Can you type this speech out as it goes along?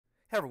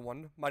Hey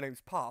everyone, my name's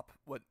Pop.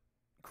 What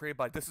created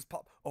by This is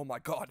Pop. Oh my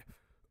god.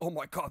 Oh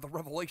my god, the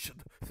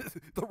revelation.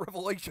 The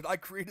revelation. I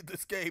created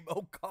this game.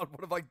 Oh god,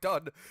 what have I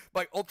done?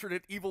 My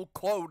alternate evil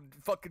clone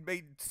fucking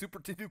made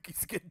Super Tanuki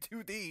Skin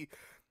 2D.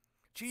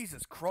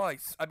 Jesus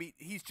Christ. I mean,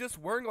 he's just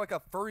wearing like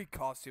a furry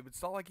costume.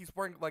 It's not like he's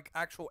wearing like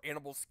actual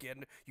animal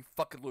skin, you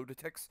fucking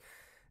lunatics.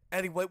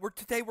 Anyway,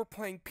 today we're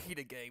playing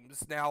P.E.T.A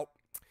games. Now,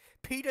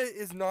 P.E.T.A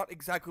is not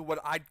exactly what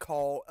I'd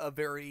call a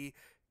very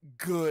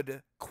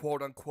good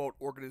quote-unquote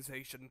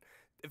organization.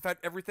 In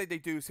fact, everything they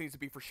do seems to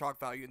be for shock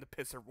value and to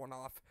piss everyone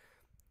off.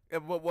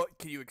 And what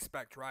can you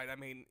expect, right? I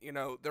mean, you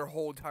know, their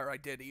whole entire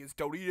identity is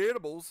don't eat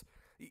animals.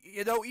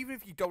 You know, even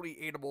if you don't eat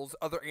animals,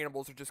 other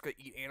animals are just gonna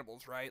eat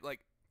animals, right? Like,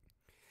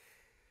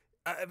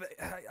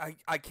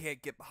 I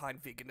can't get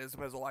behind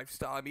veganism as a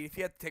lifestyle. I mean, if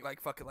you had to take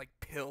like fucking like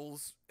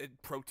pills and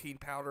protein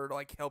powder to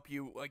like help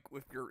you like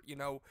with your, you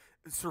know,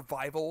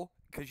 survival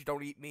because you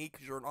don't eat meat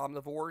because you're an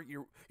omnivore,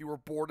 you were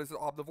born as an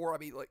omnivore. I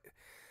mean, like,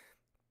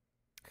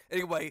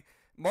 anyway,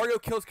 Mario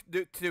Kills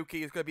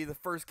Tanuki is going to be the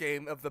first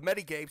game of the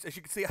many games. As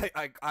you can see,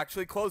 I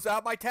actually closed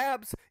out my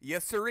tabs.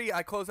 Yes, sirree,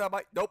 I closed out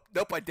my. Nope,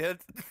 I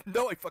didn't.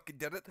 No, I fucking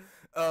didn't.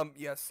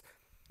 Yes.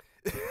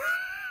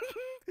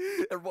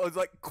 Everyone's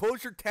like,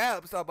 close your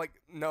tabs. I'm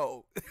like,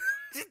 no.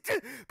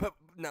 But,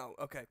 no,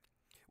 okay.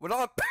 When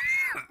on.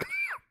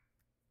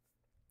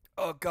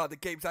 Oh, God, the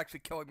game's actually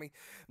killing me.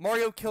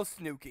 Mario Kills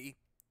Tanuki.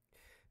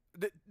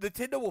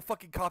 Nintendo will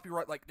fucking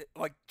copyright,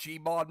 like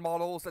Gmod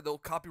models, and they'll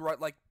copyright,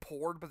 like,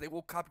 porn, but they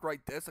won't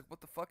copyright this. Like,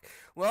 what the fuck?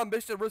 Well, on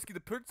mission to rescue the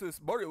princess,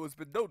 Mario has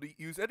been known to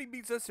use any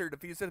means necessary to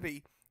defeat his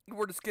enemy. He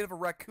wore the skin of a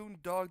raccoon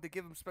dog to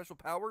give him special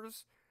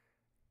powers.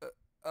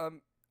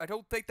 I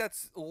don't think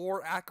that's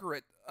lore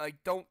accurate.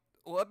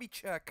 Let me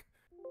check.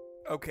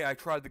 Okay, I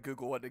tried to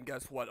Google it, and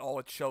guess what? All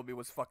it showed me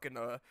was fucking,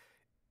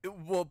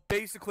 well,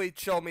 basically it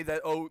showed me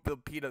that, oh, the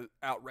P.E.T.A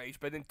outrage,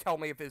 but it didn't tell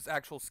me if his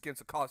actual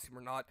skin's a costume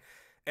or not.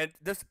 And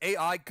this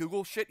AI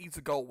Google shit needs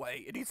to go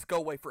away. It needs to go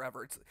away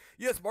forever. It's,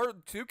 yes, Mario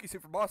Tanuki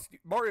suit for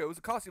Mario is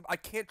a costume. I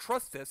can't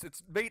trust this.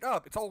 It's made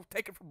up. It's all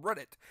taken from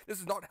Reddit. This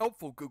is not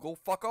helpful, Google.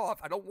 Fuck off.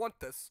 I don't want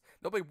this.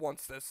 Nobody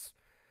wants this.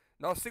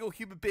 Not a single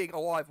human being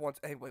alive wants.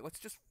 Anyway, let's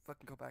just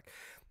fucking go back.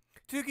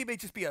 Tanuki may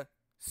just be a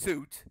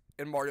suit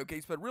in Mario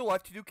games, but in real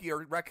life, Tanuki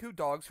are raccoon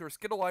dogs who are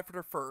skin alive for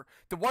their fur.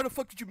 Then why the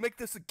fuck did you make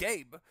this a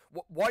game?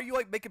 Why are you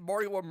like making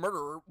Mario a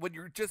murderer when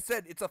you just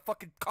said it's a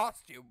fucking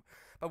costume?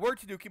 By wearing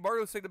Tanuki,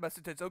 Mario is saying the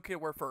message that it's okay to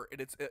wear fur,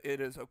 and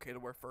it is okay to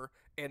wear fur,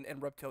 and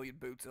reptilian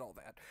boots and all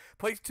that.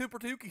 Play Super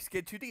Tanuki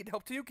Skin 2D and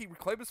help Tanuki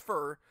reclaim his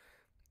fur.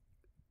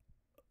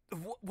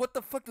 What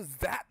the fuck does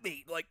that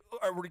mean? Like,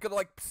 are we gonna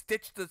like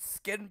stitch the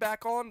skin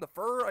back on the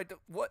fur?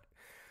 What?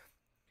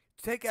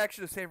 Take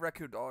action to save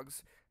raccoon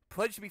dogs.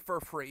 Pledge to be fur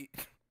free.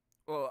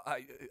 Well,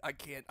 I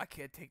can't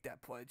take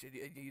that pledge, and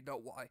you know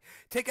why.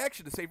 Take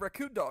action to save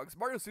raccoon dogs.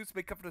 Mario suits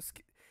make up for the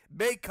skin.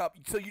 Makeup,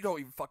 so you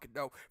don't even fucking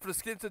know. For the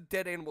skins of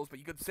dead animals, but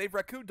you can save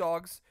raccoon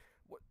dogs.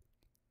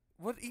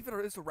 What even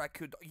is a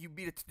raccoon dog? You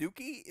mean a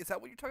Tanuki? Is that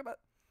what you're talking about?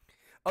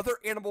 Other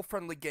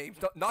animal-friendly games.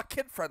 Not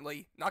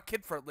kid-friendly. Not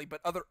kid-friendly,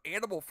 but other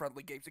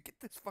animal-friendly games. Get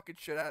this fucking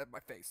shit out of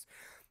my face.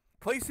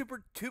 Play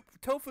Super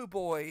Tofu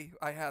Boy.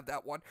 I have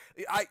that one.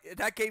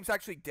 That game's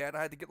actually dead.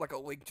 I had to get like a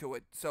link to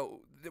it. So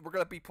we're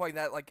gonna be playing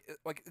that like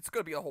it's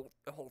gonna be a whole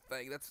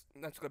thing. That's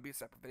gonna be a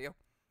separate video.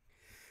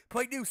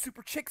 Play new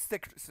Super Chick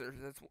stickers.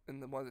 That's in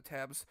one of the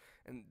tabs,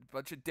 and a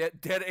bunch of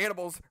dead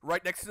animals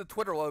right next to the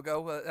Twitter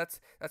logo. That's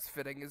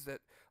fitting, isn't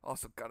it?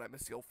 Also, God, I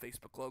miss the old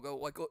Facebook logo.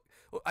 Like, look,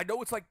 I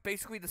know it's like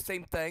basically the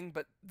same thing,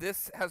 but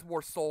this has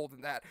more soul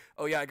than that.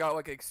 Oh yeah, I got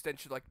like an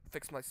extension, like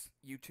fix my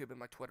YouTube and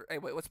my Twitter.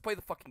 Anyway, let's play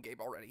the fucking game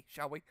already,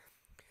 shall we?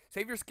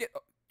 Save your skin.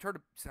 Oh, turn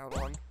the sound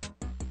on.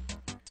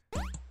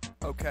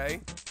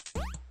 Okay.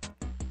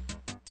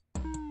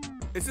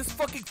 Is this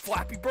fucking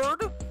Flappy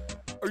Bird?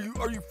 Are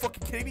you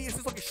fucking kidding me? Is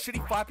this like a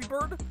shitty Flappy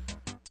Bird?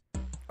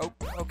 Oh,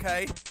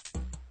 okay.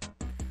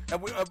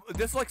 And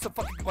this is like some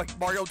fucking like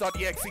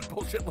Mario.exe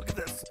bullshit. Look at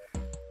this.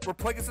 We're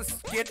playing as a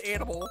skinned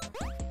animal,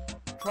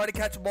 trying to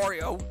catch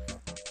Mario.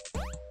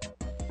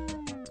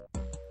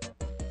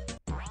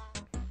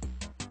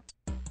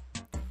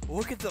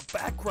 Look at the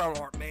background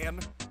art,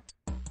 man.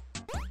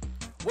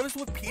 What is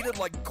with P.E.T.A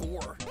like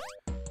gore?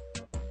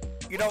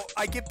 You know,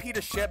 I give P.E.T.A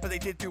shit, but they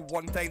did do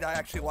one thing that I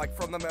actually like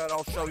from them, and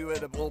I'll show you it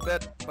in a little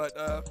bit. But,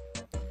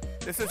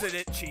 this isn't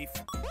it, Chief.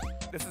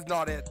 This is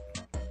not it.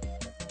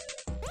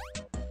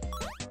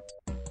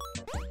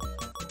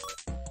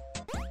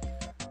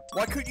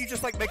 Why couldn't you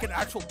just, like, make an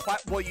actual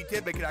well, you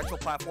did make an actual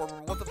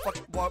platformer. What the fuck?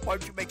 Why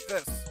would you make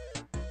this?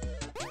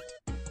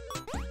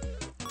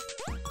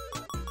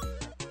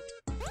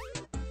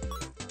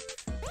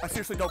 I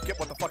seriously don't get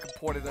what the fucking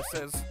point of this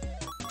is.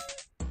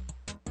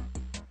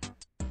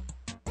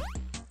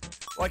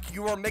 Like,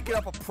 you are making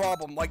up a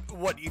problem. Like,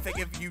 what, do you think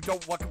if you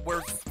don't fucking wear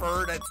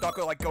fur, that it's not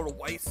gonna, like, go to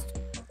waste?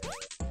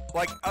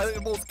 Like,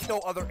 animals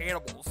kill other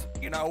animals,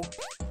 you know?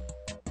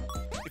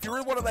 If you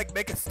really want to, like,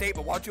 make a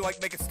statement, why don't you,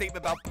 like, make a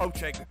statement about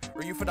poaching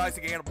or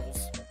euthanizing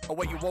animals? Oh,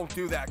 wait, you won't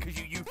do that because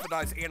you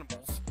euthanize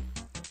animals.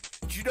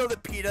 Did you know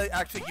that PETA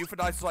actually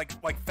euthanizes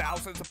like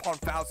thousands upon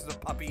thousands of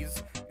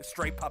puppies,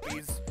 stray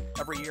puppies,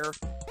 every year?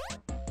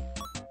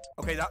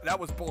 Okay, that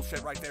was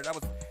bullshit right there. That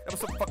was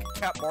some fucking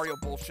Cat Mario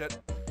bullshit.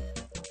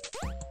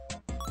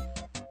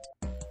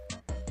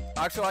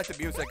 I actually like the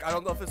music. I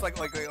don't know if it's like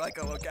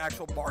an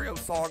actual Mario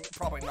song.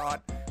 Probably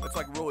not. It's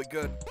like really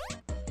good.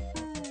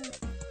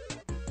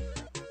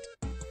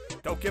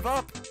 Don't give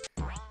up.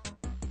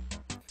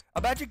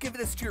 Imagine giving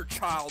this to your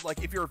child.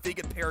 Like if you're a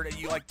vegan parent and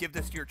you like give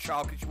this to your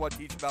child because you want to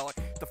teach about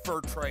like the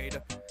fur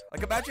trade.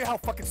 Like imagine how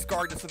fucking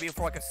scarring this would be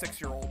for like a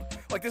 6-year-old.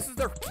 Like this is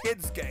their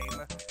kids' game.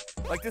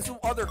 Like this is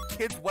on their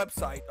kids'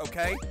 website.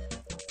 Okay.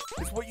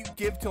 This is what you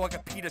give to like a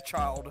PETA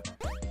child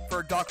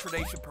for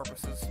indoctrination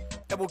purposes.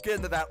 And we'll get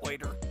into that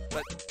later.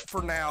 But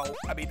for now,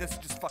 I mean, this is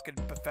just fucking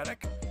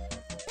pathetic.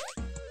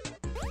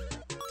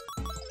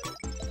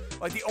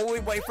 Like, the only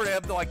way for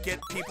them to, like, get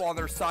people on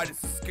their side is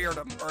to scare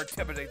them or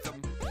intimidate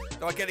them.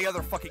 Like any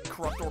other fucking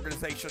corrupt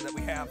organization that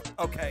we have.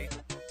 Okay.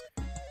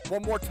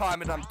 One more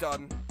time and I'm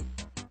done.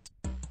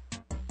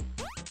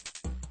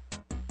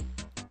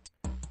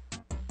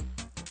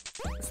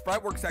 The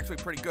sprite work's actually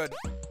pretty good.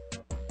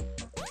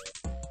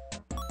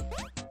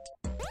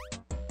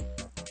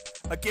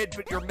 Again,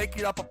 but you're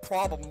making up a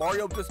problem.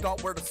 Mario does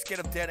not wear the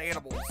skin of dead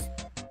animals.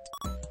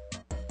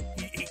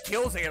 He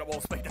kills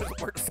animals, but he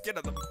doesn't wear the skin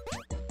of them.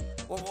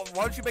 Well,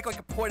 why don't you make like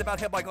a point about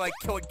him like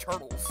killing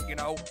turtles, you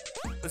know?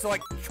 This is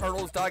like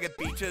turtles dying at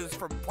beaches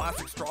from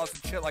plastic straws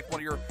and shit, like one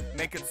of your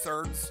main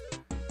concerns.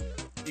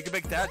 You can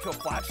make that into a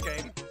Flash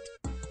game.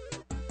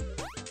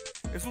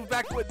 This was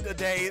back in the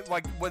day,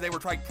 like when they were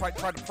trying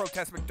to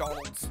protest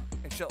McDonald's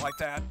and shit like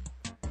that.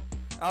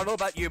 I don't know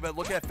about you, but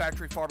looking at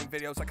factory farming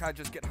videos, I kind of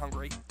just get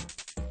hungry.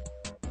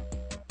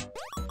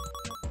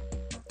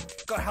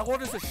 God, how long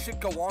does this shit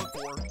go on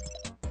for?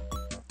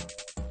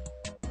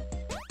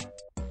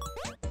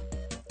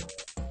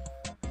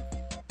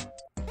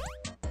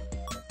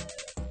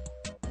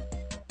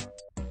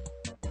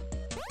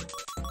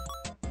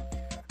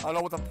 I don't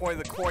know what the point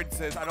of the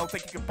coins is. I don't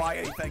think you can buy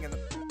anything in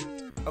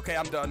the... Okay,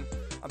 I'm done.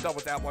 I'm done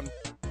with that one.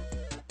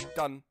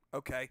 Done.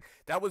 Okay.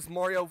 That was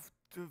Mario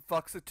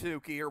fucks a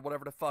Tanuki or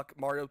whatever the fuck.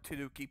 Mario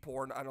Tanuki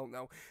porn. I don't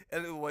know.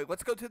 Anyway,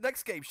 let's go to the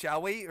next game,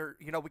 shall we? Or,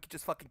 you know, we could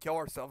just fucking kill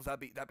ourselves. That'd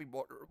be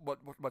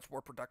much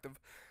more productive.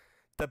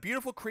 The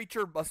beautiful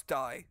creature must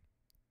die.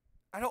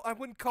 I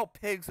wouldn't call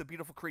pigs a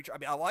beautiful creature. I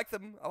mean, I like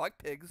them. I like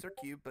pigs. They're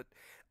cute, but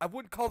I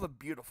wouldn't call them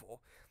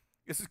beautiful.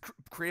 This is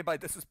created by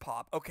This Is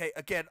Pop. Okay,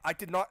 again, I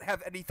did not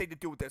have anything to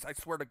do with this. I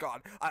swear to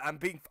God, I'm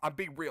being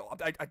real.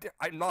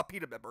 I'm not a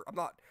PETA member. I'm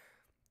not.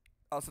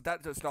 Also,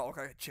 that does not look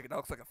like a chicken. That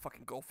looks like a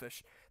fucking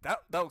goldfish. That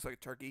looks like a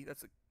turkey.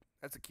 That's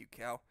a cute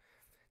cow.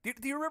 Do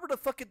you remember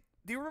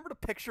the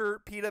picture,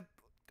 PETA?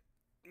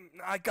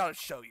 I gotta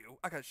show you.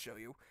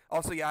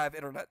 Also, yeah, I have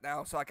internet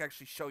now, so I can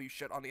actually show you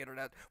shit on the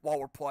internet while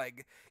we're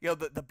playing. You know,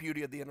 the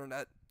beauty of the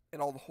internet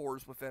and all the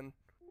horrors within.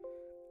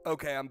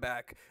 Okay, I'm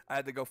back. I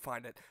had to go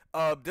find it.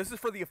 This is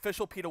for the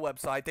official PETA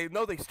website. They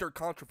know they stirred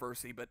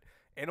controversy, but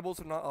animals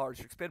are not ours.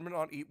 You experiment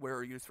on, eat, wear,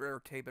 or use for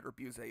entertainment, or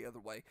abuse any other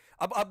way.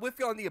 I'm with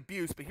you on the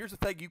abuse, but here's the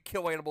thing. You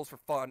kill animals for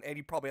fun, and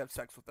you probably have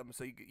sex with them,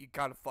 so you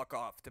kind of fuck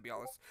off, to be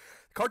honest.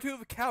 The cartoon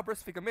of a cow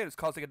breastfeeding a man is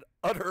causing an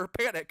utter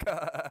panic.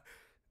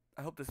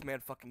 I hope this man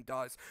fucking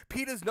dies.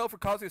 PETA is known for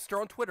causing a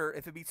stir on Twitter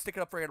if it means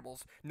sticking up for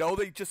animals. No,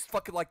 they just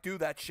fucking, like, do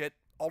that shit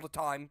all the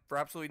time for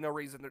absolutely no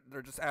reason.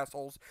 They're just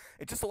assholes.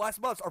 And just the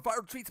last months, our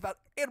viral tweets about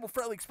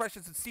animal-friendly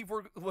expressions and Steve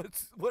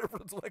Winwood's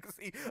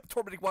legacy of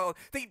tormenting wild.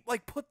 They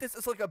like put this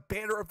as like a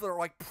banner of their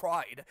like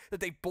pride that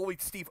they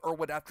bullied Steve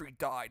Irwin after he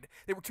died.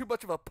 They were too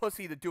much of a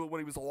pussy to do it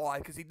when he was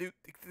alive because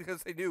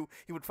they knew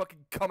he would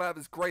fucking come out of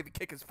his grave and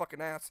kick his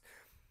fucking ass.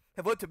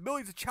 Have led to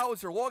millions of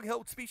challenges their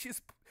long-held species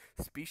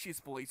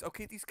beliefs.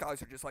 Okay, these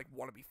guys are just like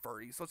wannabe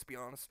furries, let's be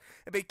honest.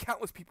 And made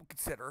countless people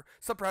consider,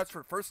 some perhaps for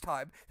the first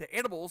time, that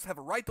animals have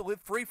a right to live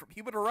free from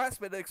human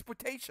harassment and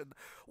exploitation.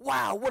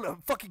 Wow, what a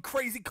fucking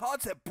crazy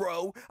concept,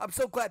 bro. I'm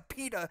so glad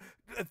PETA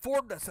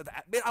informed us of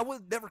that. Man, I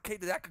would have never came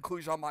to that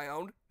conclusion on my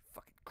own.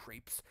 Fucking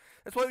creeps.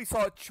 That's why we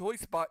saw a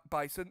choice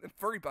bison and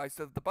furry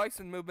bison, the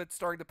bison movement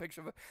starring the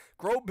picture of a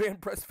grown man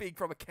breastfeeding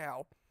from a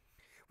cow.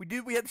 We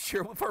knew we had to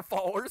share with our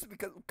followers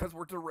because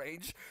we're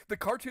deranged. The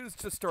cartoon is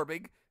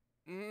disturbing.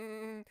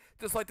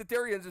 Just like the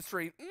dairy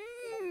industry.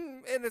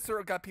 And it sort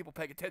of got people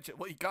paying attention.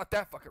 Well, you got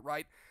that fucking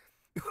right.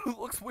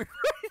 Looks weird,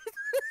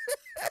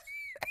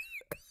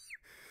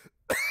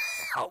 right?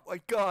 Oh my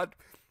god.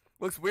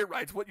 Looks weird,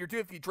 right? It's what you're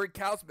doing if you drink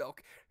cow's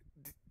milk.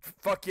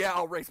 Fuck yeah,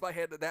 I'll raise my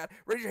hand to that.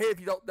 Raise your hand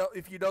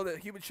if you know that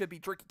humans should be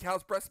drinking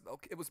cow's breast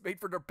milk. It was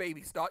made for their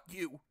babies, not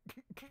you.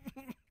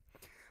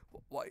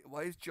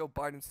 Why is Joe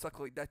Biden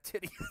suckling that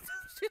titty?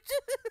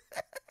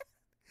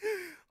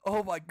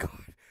 Oh my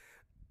god.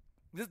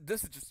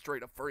 This is just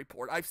straight up furry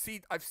porn. I've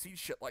seen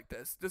shit like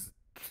this.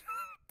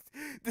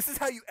 This is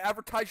how you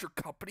advertise your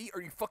company?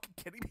 Are you fucking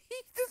kidding me?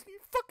 This is a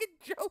fucking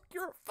joke.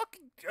 You're a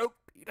fucking joke,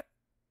 PETA.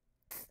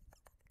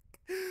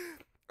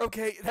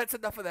 Okay, that's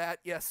enough of that.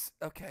 Yes.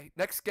 Okay.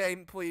 Next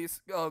game,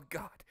 please. Oh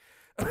god.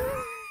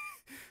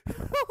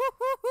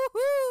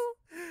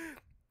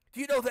 Do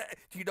you know that?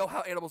 Do you know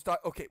how animals die?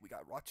 Okay, we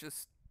gotta watch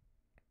this.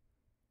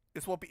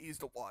 This won't be easy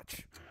to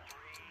watch.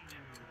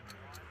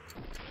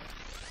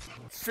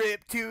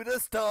 Strip to the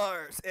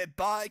stars and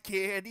buy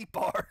candy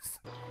bars.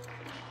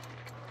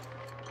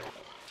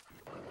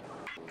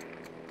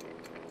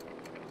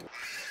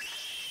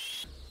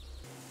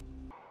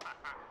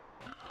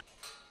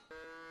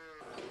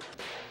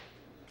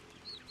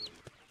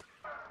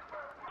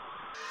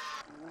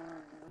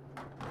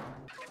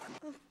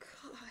 Oh,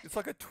 God. It's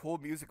like a Tool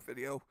music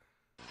video.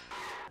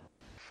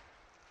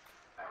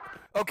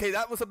 Okay,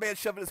 that was a man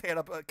shoving his hand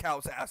up a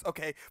cow's ass.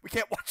 Okay, we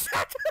can't watch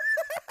that.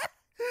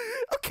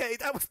 Okay,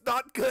 that was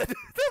not good.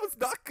 That was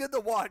not good to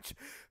watch.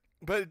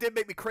 But it did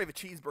make me crave a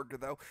cheeseburger,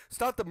 though.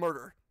 Stop the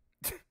murder.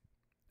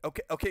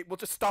 Okay, we'll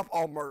just stop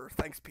all murder.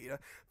 Thanks, P.E.T.A.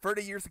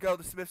 30 years ago,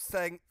 the Smiths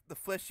sang, the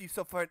flesh you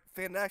so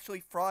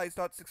financially fries,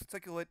 not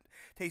succulent,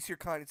 taste your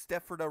kind. It's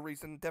death for no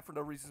reason. Death for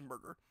no reason is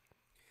murder.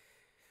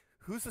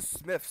 Who's the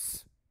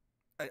Smiths?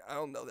 I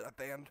don't know that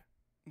band.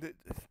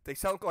 They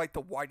sound like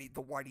the whiny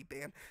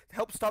band.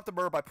 Help stop the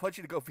murder by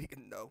pledging to go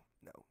vegan. No.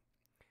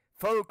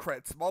 Photo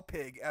credit, small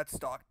pig, ad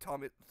stock,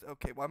 Tommy.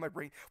 Okay, why am I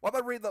reading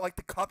like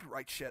the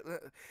copyright shit?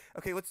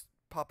 Okay, let's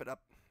pop it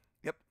up.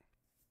 Yep.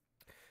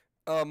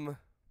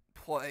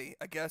 Play.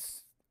 I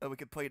guess we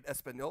could play in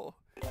Espanol.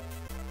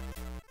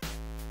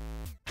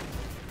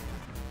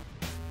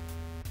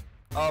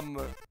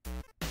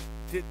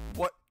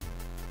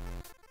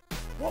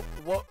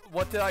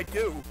 What did I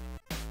do?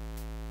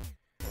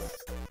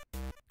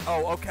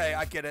 Oh, okay,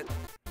 I get it.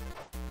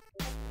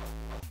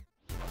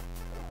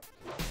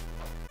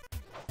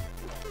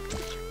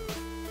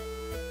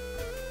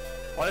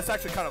 Well, that's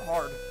actually kind of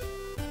hard.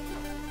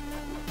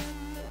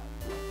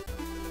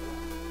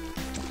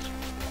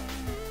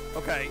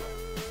 Okay.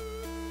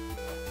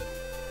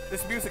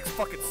 This music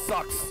fucking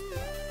sucks.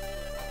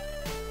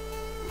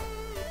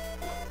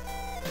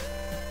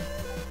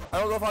 I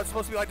don't know if I'm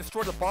supposed to be like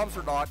destroy the bombs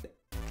or not.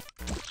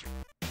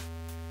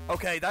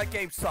 Okay, that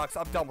game sucks.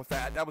 I'm done with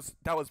that. That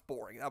was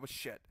boring. That was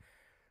shit.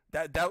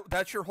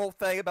 That's your whole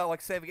thing about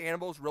like saving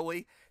animals,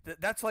 really?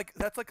 That's like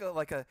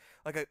a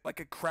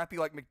crappy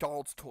like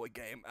McDonald's toy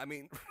game. I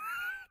mean,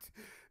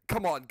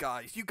 come on,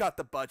 guys. You got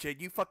the budget.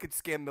 You fucking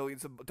scam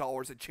millions of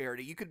dollars in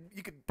charity. You could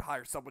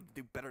hire someone to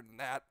do better than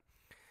that.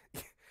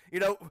 You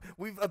know,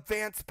 we've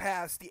advanced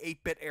past the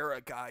 8-bit era,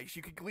 guys.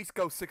 You could at least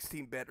go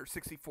 16-bit or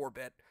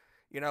 64-bit.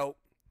 You know.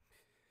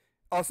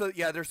 Also,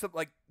 yeah, there's some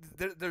like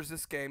there's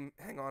this game.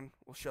 Hang on,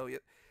 we'll show you.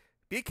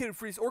 Be a Kid Who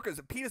Frees Orcas.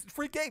 P.E.T.A.'s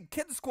free game.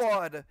 Kitten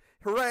Squad.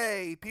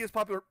 Hooray! P.E.T.A.'s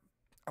popular.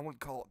 I wouldn't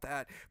call it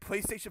that.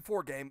 PlayStation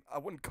 4 game. I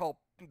wouldn't call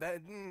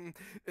that.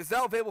 Is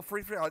now available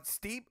free on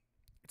Steam?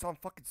 It's on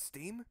fucking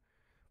Steam?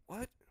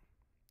 What?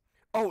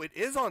 Oh, it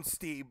is on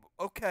Steam.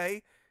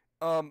 Okay.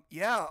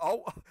 Yeah.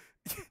 Oh,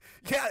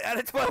 yeah. Add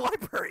it to my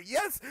library.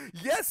 Yes.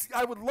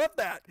 I would love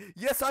that.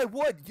 Yes, I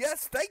would.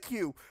 Yes, thank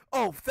you.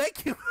 Oh,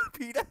 thank you,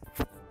 P.E.T.A.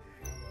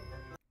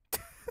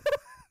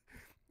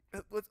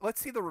 Let's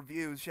see the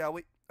reviews, shall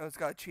we? Oh, it's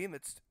got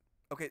achievements.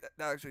 Okay, that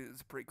actually is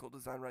a pretty cool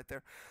design right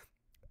there.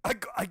 I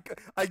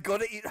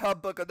gotta eat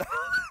hamburger.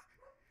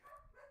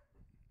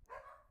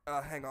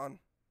 Hang on.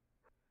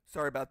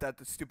 Sorry about that.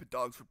 The stupid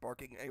dogs were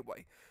barking.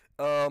 Anyway,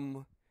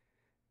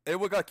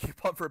 everyone got a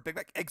coupon for a Big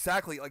Mac.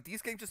 Exactly. Like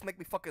these games just make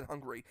me fucking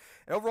hungry.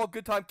 An overall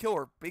good time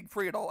killer. Big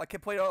free and all. I can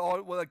play it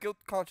all with a guilt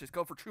conscious.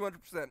 Go for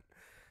 200%.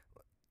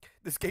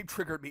 This game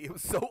triggered me. It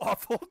was so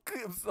awful.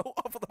 It was so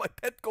awful that my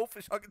pet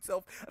goldfish hung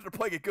itself after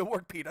playing it. Good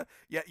work, P.E.T.A.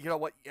 Yeah, you know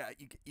what? Yeah,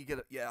 you get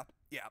it. Yeah.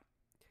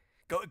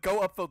 Go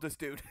upvote this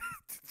dude.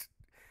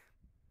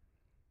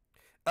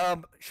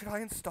 Should I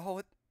install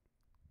it?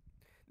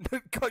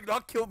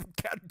 Not kill the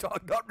cat and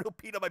dog. Not real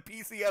P.E.T.A. My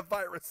PC have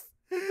virus.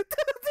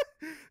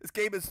 This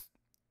game is.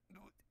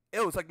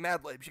 It was like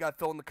Mad Libs. You gotta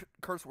fill in the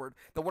curse word.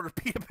 The word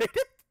P.E.T.A. made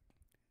it.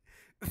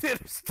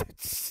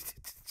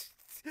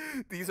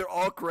 These are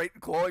all great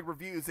glowing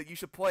reviews that you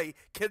should play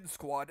Kitten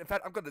Squad. In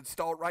fact, I'm going to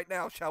install it right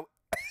now, shall we?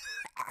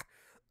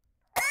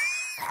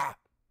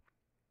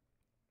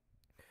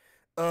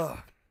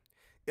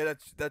 Yeah,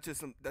 that's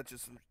just some,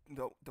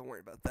 don't worry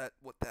about that,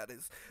 what that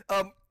is.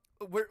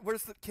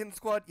 Where's the Kitten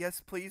Squad?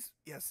 Yes, please.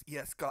 Yes,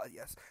 God,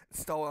 yes.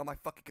 Install it on my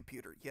fucking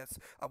computer. Yes,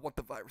 I want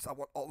the virus. I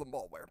want all the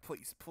malware.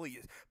 Please put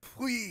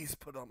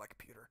it on my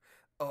computer.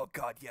 Oh,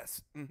 God,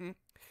 yes.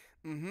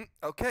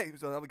 Okay,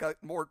 so now we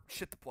got more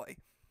shit to play.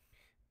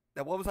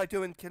 Now, what was I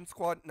doing, Kitten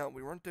Squad? No,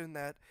 we weren't doing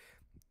that.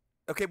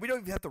 Okay, we don't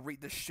even have to read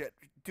this shit,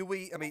 do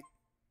we? I mean,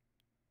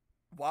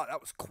 wow,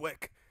 that was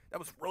quick. That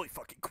was really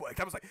fucking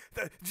quick. I was like,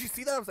 did you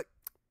see that? I was like,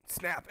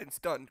 snap, and it's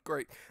done.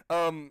 Great.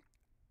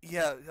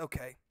 Yeah,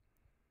 okay.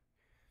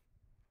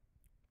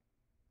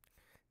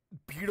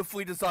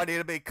 Beautifully designed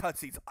anime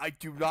cutscenes. I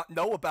do not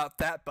know about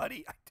that,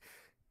 buddy.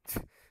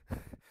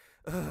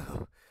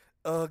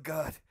 Oh,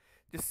 God.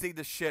 Just see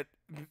this shit.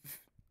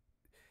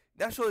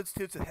 National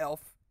Institutes of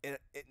Health in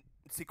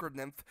Secret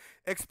Nymph.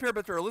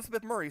 Experimenter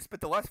Elizabeth Murray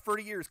spent the last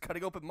 30 years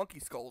cutting open monkey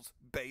skulls,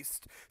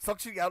 based,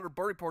 suctioning out her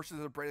buried portions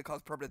of the brain to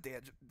cause permanent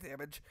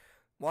damage.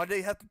 Why do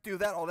they have to do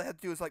that? All they have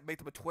to do is like make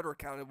them a Twitter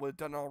account and would have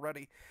done it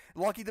already.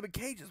 And locking them in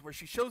cages where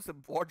she shows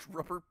them large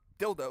rubber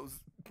dildos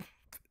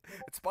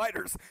and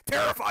spiders,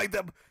 terrifying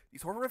them.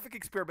 These horrific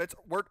experiments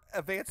weren't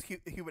advanced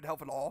human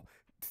health at all.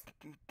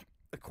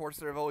 Of course,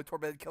 they're only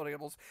tormented, killed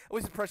animals, and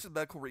we suppress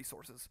medical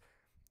resources.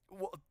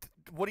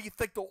 What do you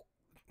think they'll...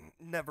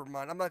 Never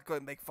mind, I'm not going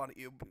to make fun of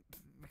you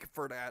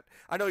for that.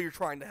 I know you're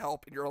trying to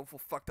help in your own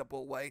fucked up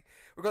little way.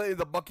 We're going to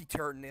the monkey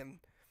turn in.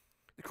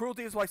 The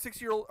cruelty is why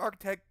 60-year-old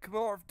architect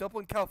Camille of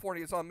Dublin,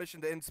 California is on a mission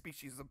to end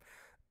speciesism.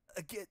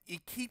 Again, you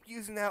keep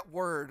using that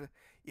word.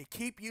 You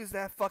keep using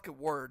that fucking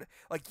word.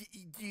 Like,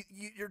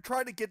 you're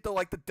trying to get the,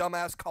 like, the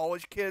dumbass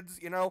college kids,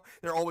 you know?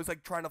 They're always,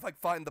 like, trying to, like,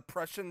 find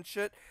depression and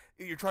shit.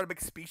 You're trying to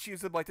make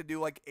speciesism, like, to do,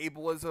 like,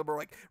 ableism or,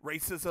 like,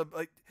 racism.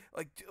 Like,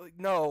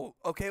 no.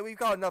 Okay, we've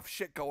got enough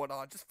shit going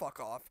on. Just fuck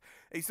off.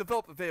 And he's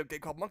developed a video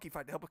game called Monkey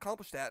Fight to help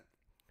accomplish that.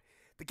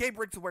 The game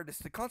brings awareness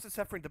to the constant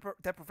suffering and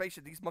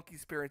deprivation these monkeys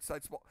experience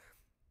inside small...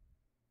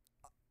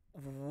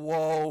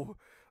 Whoa.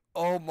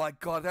 Oh, my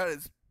God. That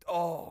is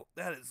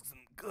some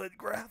good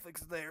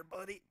graphics there,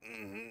 buddy.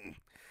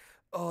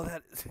 Oh,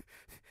 that is...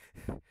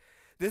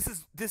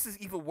 This is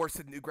even worse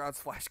than Newgrounds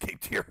Flash game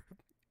tier.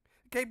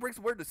 The game brings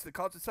awareness to the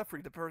constant suffering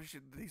and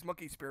deprivation of these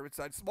monkey experiments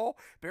inside small,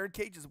 barren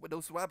cages in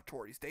windowless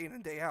laboratories, day in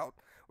and day out,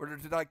 where they're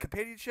denied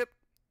companionship,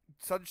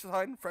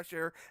 sunshine, fresh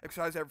air,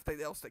 exercise, everything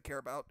else they care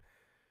about.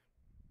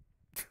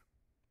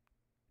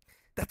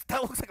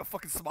 That looks like a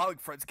fucking Smiling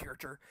Friends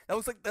character. That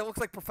looks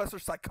like Professor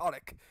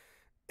Psychotic.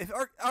 If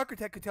our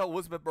architect could tell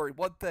Elizabeth Murray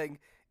one thing,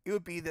 it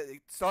would be that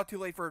it's not too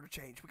late for her to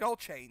change. We can all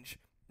change.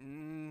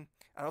 I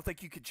don't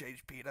think you can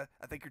change, P.E.T.A.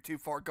 I think you're too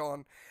far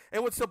gone.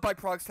 And when some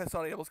byproducts tests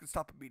on animals can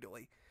stop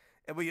immediately.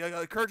 And we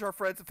encourage our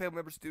friends and family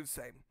members to do the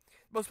same.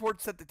 The most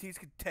important step the teens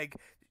can take.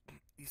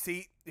 You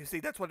see,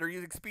 that's when they're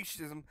using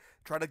speciesism,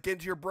 trying to get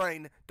into your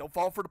brain. Don't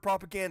fall for the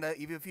propaganda,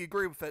 even if you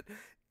agree with it.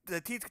 The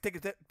teens can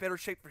take a better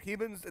shape for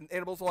humans and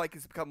animals alike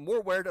as become more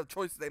aware of the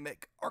choices they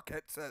make,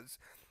 Arquette says.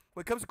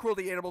 When it comes to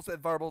cruelty, animals, and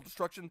environmental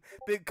destruction,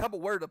 become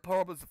aware of the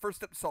problem is the first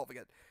step to solving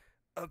it.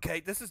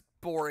 Okay, this is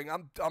boring.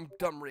 I'm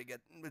done reading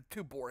it. It's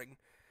too boring.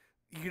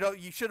 You know,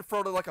 you should have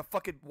thrown it like a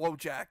fucking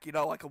Wojak, you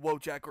know, like a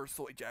Wojak or a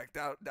Soy Jack.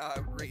 Now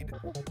read.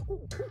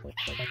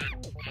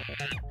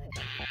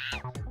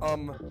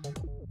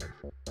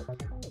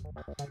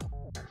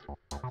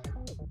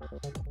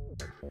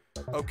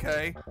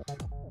 Okay.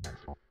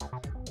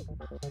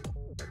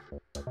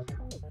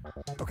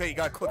 Okay, you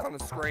gotta click on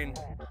the screen.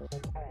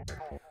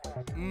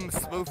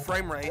 Smooth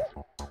frame rate.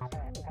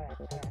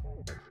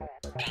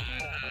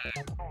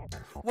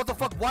 What the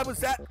fuck? Why was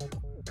that?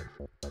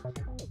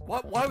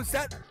 Why was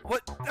that?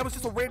 What? That was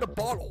just a random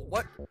bottle.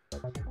 What?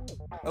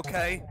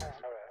 Okay.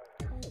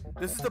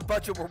 This is the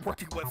budget we're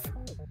working with.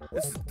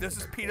 This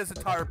is P.E.T.A.'s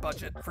entire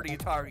budget for the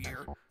entire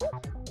year.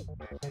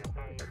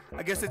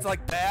 I guess it's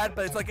like bad,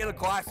 but it's like in a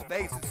glass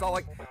vase. It's not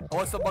like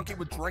unless the monkey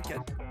would drink it.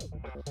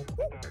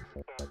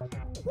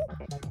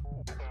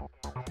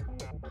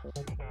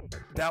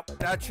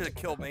 That should have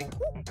killed me.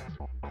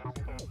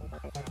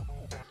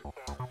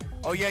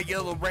 Oh yeah, you get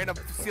little random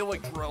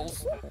ceiling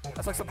drills.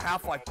 That's like some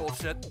Half-Life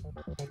bullshit.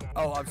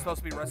 Oh, I'm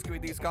supposed to be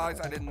rescuing these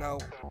guys? I didn't know.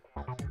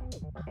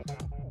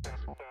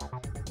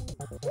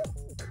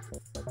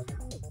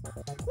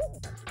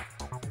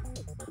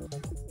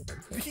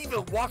 He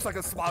even walks like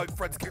a Smiling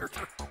Friends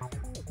character.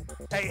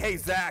 Hey,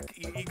 Zach,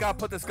 you gotta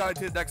put this guy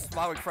into the next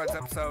Smiling Friends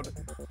episode.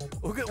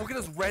 Look at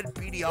his red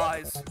beady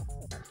eyes.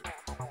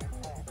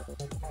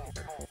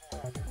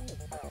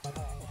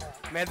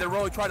 Man, they're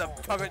really trying to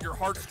tug at your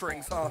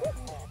heartstrings, huh?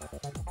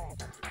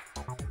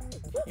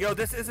 Yo,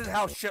 this isn't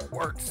how shit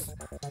works.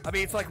 I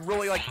mean, it's like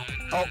really like...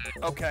 Oh,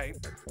 okay.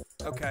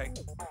 Okay.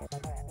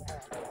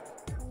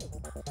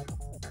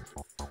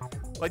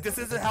 Like, this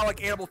isn't how,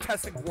 like, animal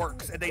testing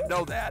works, and they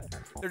know that.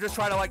 They're just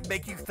trying to, like,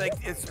 make you think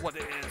it's what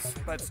it is,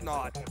 but it's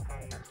not.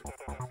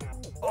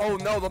 Oh,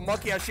 no, the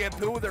monkey has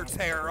shampoo in their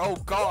hair. Oh,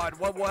 God,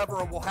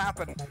 whatever will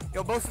happen.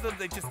 You know, most of them,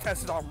 they just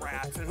tested on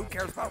rats, and who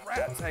cares about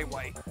rats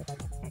anyway?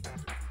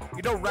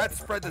 You know rats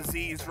spread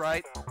disease,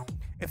 right?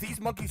 If these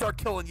monkeys are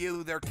killing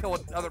you, they're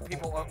killing other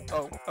people.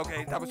 Oh,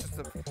 okay, that was just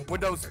a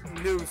Windows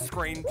news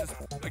screen. Just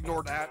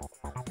ignore that.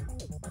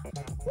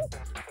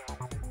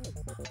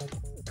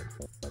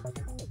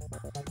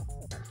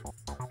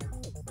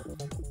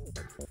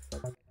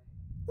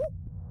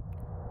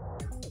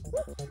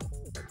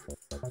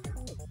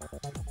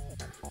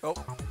 Oh.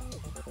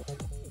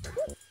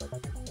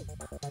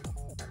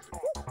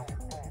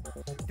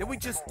 Did we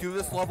just do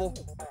this level?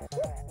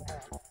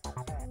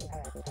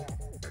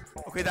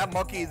 Okay,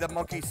 the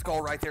monkey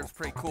skull right there is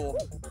pretty cool.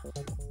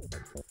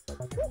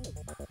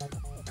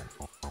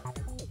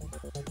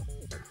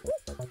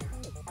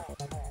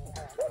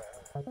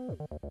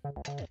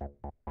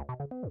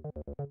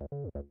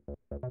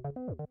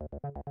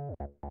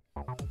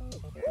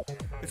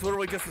 It's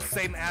literally just the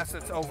same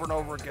assets over and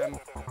over again.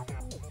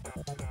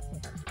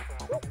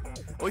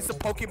 At least the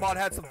Pokemon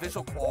had some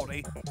visual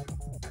quality.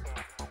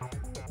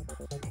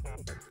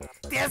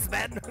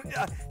 Desmond!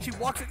 She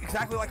walks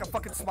exactly like a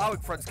fucking Smiling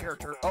Friends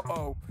character.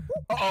 Uh-oh.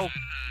 Uh-oh.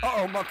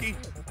 Uh-oh, monkey.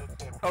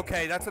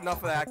 Okay, that's enough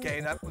of that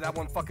game. That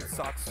one fucking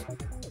sucks.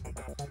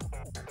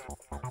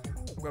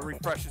 I'm gonna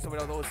refresh it so we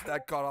don't listen to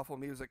that god-awful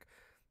music.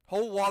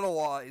 Whole lot of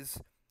lies.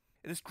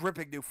 In this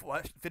gripping new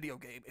video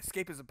game,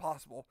 escape is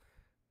impossible.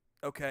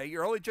 Okay,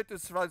 you're only objective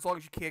to survive as long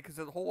as you can because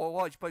the whole lot of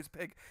lies, you place a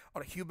pig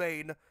on a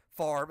humane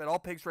farm and all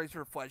pigs raised for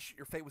their flesh.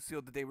 Your fate was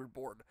sealed the day we were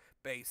born.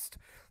 Based.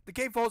 The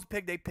game follows a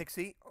pig named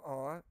Pixie.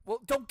 Aw. Well,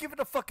 don't give it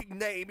a fucking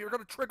name. You're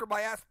gonna trigger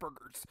my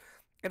Asperger's.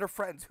 And her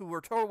friends, who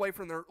were torn away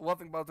from their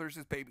loving mothers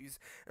as babies,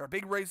 and are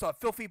being raised on a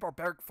filthy,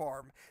 barbaric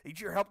farm. They need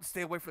your help to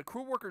stay away from the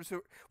cruel workers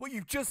who... Well, you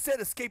just said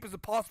escape is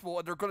impossible,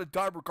 and they're going to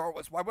die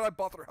regardless. Why would I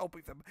bother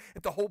helping them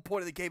if the whole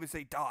point of the game is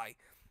they die?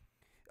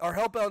 Our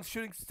hellbound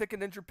shooting stick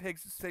and injured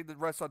pigs to save the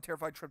rest on a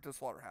terrifying trip to the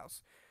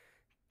slaughterhouse.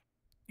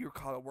 You're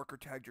caught a worker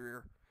tagged your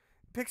ear.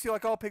 Pixie,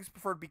 like all pigs,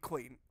 prefer to be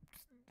clean.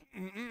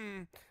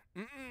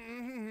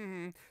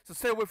 So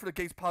stay away from the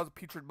game's piles of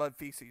putrid mud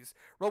feces.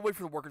 Run away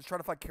from the workers, try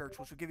to find carrots,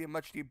 which will give you a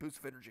much needed boost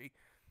of energy.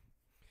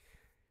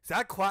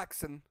 Zoey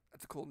Claxton,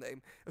 that's a cool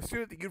name, a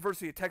student at the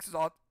University of Texas,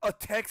 a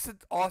Texas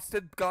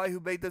Austin guy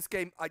who made this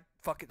game. I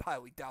fucking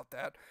highly doubt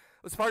that.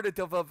 Was inspired to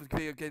develop a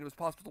video game. It was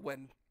possible to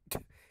win.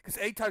 Because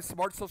anytime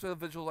smart social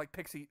individuals like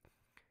Pixie,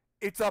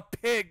 it's a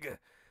pig,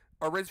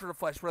 are raised for the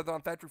flesh rather than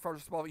on factory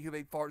farms or small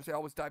humane farms, they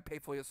always die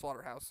painfully in a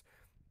slaughterhouse.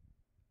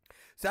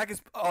 Zach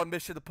is on a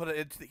mission to put it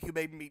into the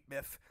humane meat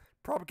myth,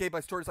 propagated by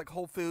stories like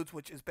Whole Foods,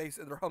 which is based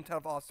in their hometown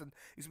of Austin.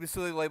 These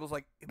misleading labels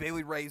like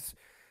Bailey Raised.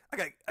 I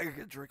gotta get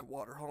a drink of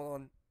water. Hold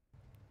on.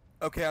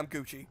 Okay, I'm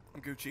Gucci.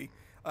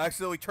 I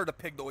accidentally turned the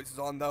pig noises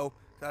on though.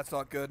 That's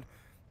not good.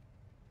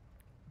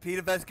 P.E.T.A.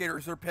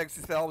 investigators or pigs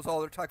who spent almost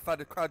all their time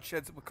fighting crowd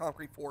sheds with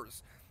concrete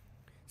floors.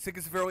 Sick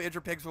and severely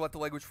injured pigs were left to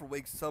languish for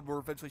weeks. Some were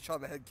eventually shot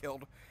in the head and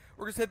killed.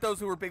 Workers hit those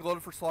who were being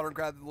loaded for slaughter and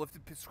grabbed the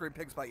lifted screamed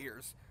pigs by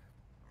ears.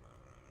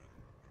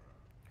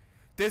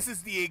 This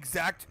is the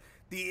exact,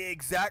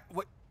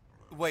 what,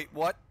 wait,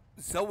 what?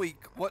 Zoey,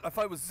 what? I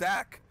thought it was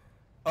Zach.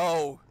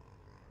 Oh,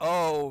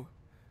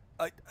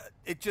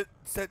 it just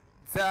said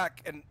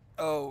Zach and,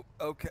 oh,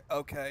 okay,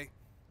 okay,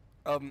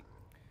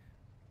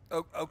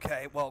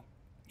 well,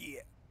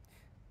 yeah.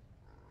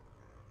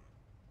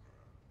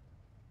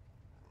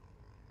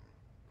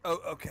 Oh,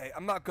 okay,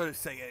 I'm not gonna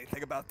say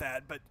anything about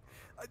that, but,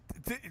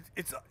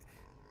 it's,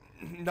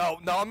 no,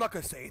 I'm not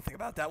gonna say anything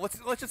about that. Let's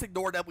just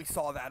ignore that we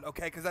saw that,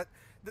 okay? Because that,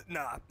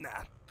 nah.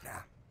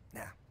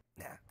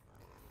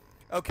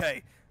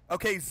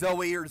 Okay,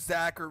 Zoey or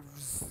Zach or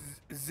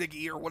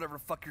Ziggy or whatever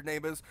the fuck your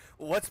name is.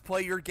 Well, let's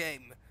play your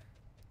game.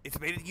 It's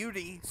made in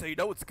Unity, so you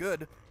know it's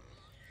good.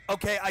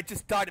 Okay, I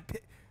just died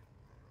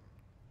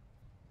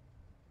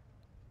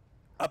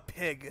a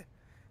pig.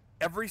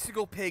 Every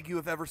single pig you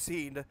have ever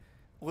seen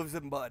lives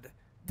in mud.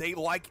 They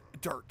like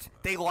dirt.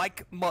 They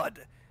like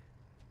mud.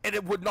 And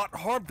it would not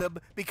harm them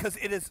because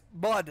it is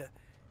mud.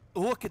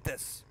 Look at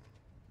this.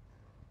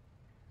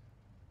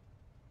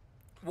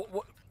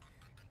 What?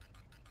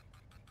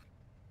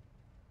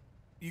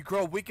 You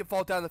grow weak and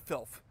fall down the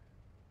filth.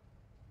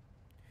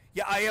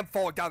 Yeah, I am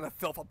falling down the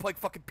filth. I'm playing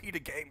fucking P.E.T.A.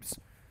 games.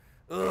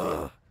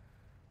 Ugh.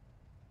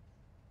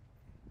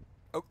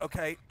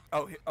 Okay.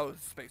 Oh,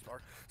 spacebar.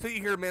 So you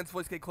hear a man's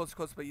voice get closer,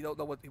 but you don't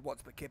know what he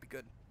wants, but it can't be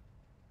good.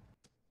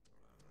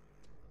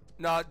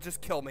 Nah, just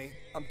kill me.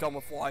 I'm done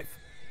with life.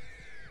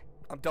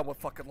 I'm done with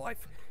fucking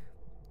life.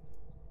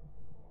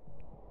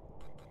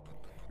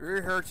 Your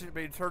inheritance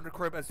may turn to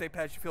crib as they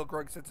pass. You feel a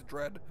growing sense of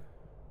dread.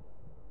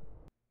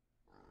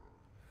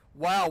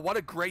 Wow, what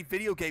a great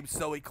video game,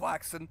 Zoey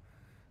Claxton.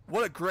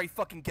 What a great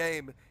fucking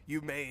game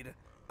you made.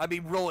 I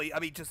mean, really,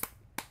 just...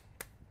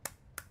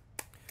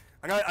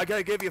 I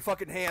gotta give you a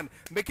fucking hand.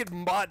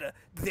 Making mud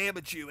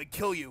damage you and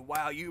kill you.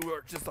 Wow, you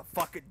are just a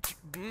fucking...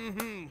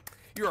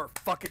 You're a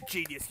fucking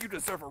genius. You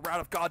deserve a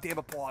round of goddamn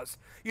applause.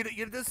 You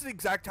this is the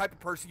exact type of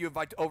person you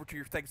invite over to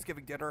your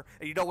Thanksgiving dinner,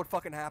 and you know what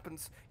fucking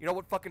happens?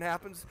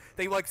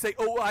 They like say,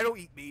 oh, I don't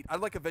eat meat. I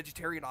like a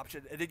vegetarian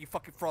option, and then you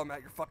fucking throw them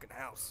at your fucking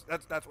house.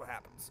 That's what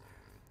happens.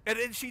 And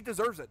she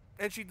deserves it.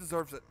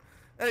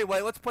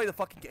 Anyway, let's play the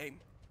fucking game.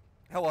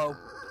 Hello.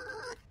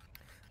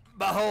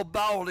 My whole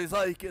body is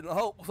aching. I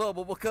hope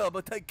someone will come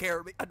and take care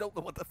of me. I don't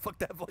know what the fuck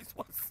that voice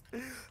was.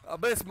 I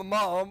miss my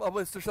mom. I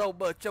miss her so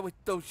much. I wish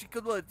though she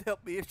could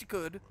help me if she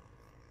could.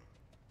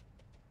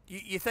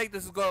 You think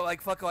this is gonna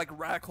like fucking like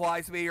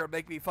radicalize me or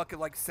make me fucking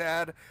like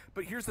sad?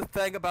 But here's the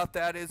thing about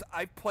that is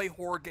I play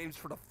horror games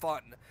for the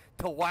fun,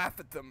 to laugh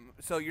at them.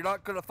 So you're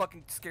not gonna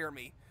fucking scare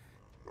me,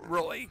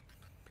 really.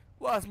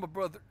 Why is my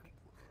brother?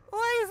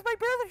 Why is my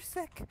brother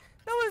sick?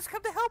 No one's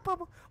come to help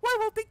him. Why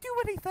won't they do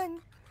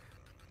anything?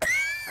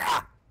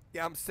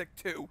 Yeah, I'm sick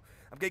too.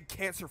 I'm getting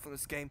cancer from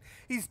this game.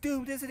 He's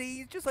doomed, isn't he?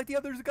 He's just like the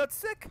others who got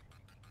sick.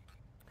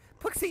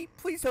 Puxie,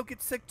 please don't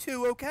get sick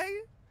too, okay?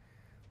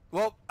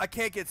 Well, I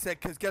can't get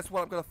sick because guess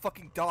what? I'm gonna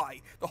fucking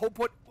die. The whole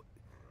point...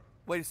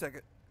 Wait a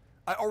second.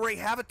 I already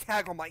have a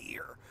tag on my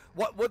ear.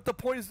 What's the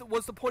point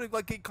of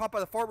like getting caught by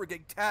the farmer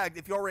getting tagged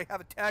if you already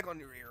have a tag on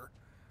your ear?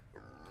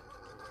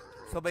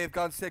 Somebody have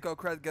gone sick, all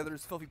crowded together in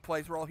this filthy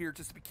place. We're all here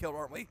just to be killed,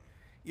 aren't we?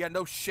 Yeah,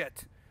 no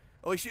shit.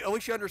 At least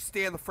you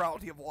understand the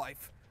frailty of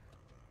life.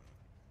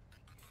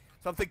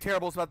 Something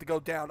terrible is about to go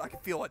down. I can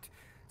feel it.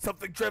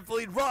 Something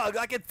dreadfully wrong.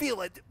 I can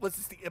feel it. Was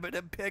this the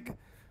Eminem pig?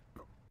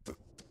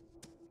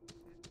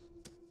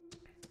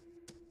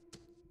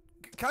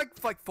 Can I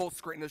like full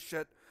screen this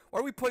shit? Why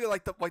are we playing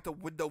like the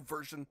window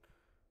version?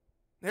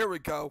 There we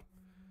go.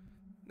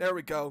 There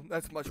we go.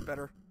 That's much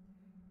better.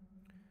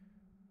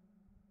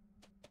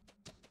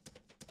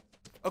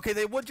 Okay,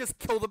 they would just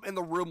kill them in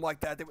the room like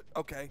that. They would.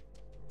 Okay.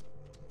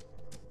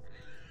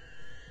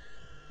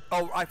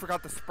 Oh, I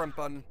forgot the sprint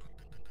button.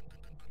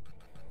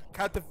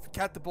 Cat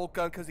the bolt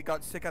gun because he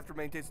got sick after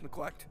many days of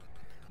neglect.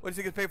 When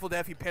he gets painful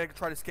death, you panic and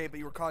try to escape, but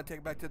you were caught and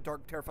taken back to the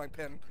dark, terrifying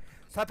pen.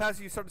 Time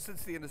passes, you start to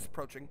sense the end is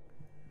approaching.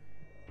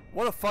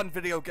 What a fun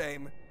video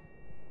game.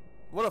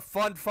 What a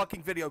fun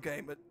fucking video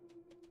game.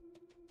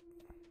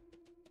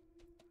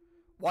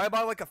 Why am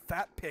I like a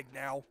fat pig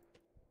now?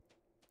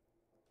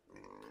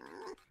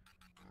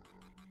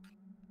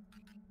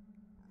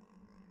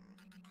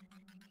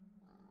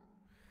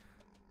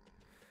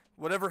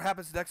 Whatever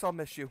happens next, I'll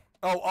miss you.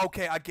 Oh,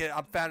 okay, I get it.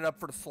 I'm fatted up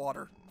for the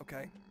slaughter.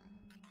 Okay.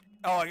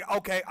 Oh,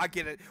 okay, I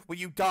get it. When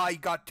you die, you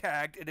got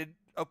tagged, and then...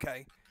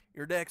 Okay.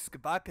 You're next.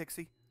 Goodbye,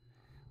 Pixie.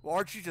 Well,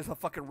 aren't you just a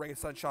fucking ray of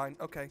sunshine?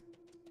 Okay.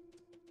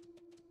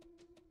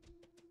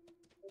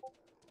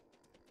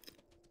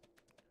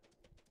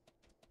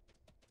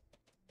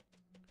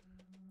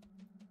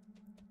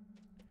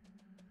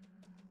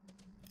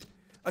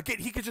 Again,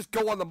 he could just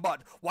go on the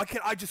mud. Why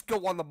can't I just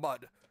go on the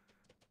mud?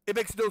 It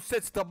makes no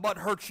sense the mud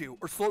hurts you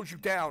or slows you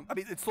down. I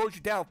mean, it slows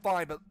you down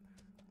fine, but...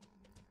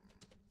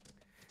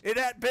 It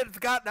had been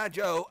Cotton Eye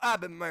Joe. I've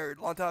been married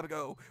a long time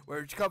ago.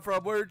 Where'd you come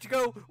from? Where'd you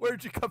go?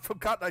 Where'd you come from,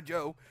 Cotton Eye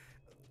Joe?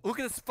 Look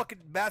at this fucking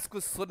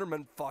maskless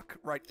Slenderman fuck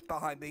right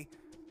behind me.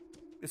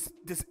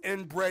 This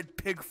inbred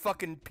pig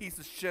fucking piece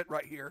of shit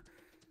right here.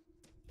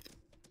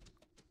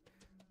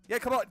 Yeah,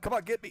 come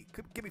on, get me,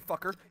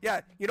 fucker. Yeah,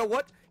 you know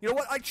what?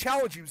 I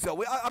challenge you,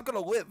 Zoe. I'm gonna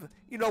live.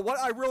 You know what?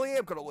 I really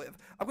am gonna live.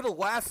 I'm gonna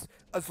last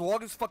as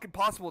long as fucking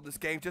possible in this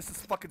game just to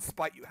fucking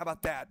spite you. How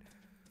about that?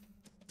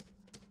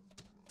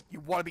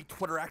 You wanna be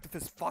Twitter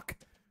activist fuck?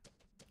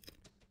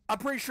 I'm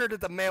pretty sure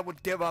that the man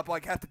would give up,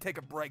 like, have to take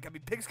a break. I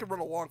mean, pigs can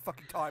run a long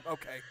fucking time.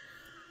 Okay.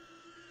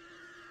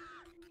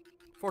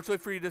 Fortunately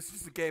for you, this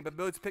is a game, but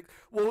millions of pigs...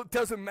 Well, it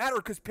doesn't matter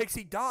because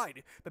Pixie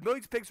died. But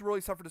millions of pigs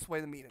really suffer this way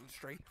in the meat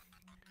industry.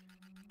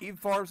 Even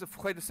farms have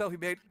claimed to sell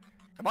humane.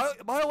 Am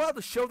I allowed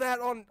to show that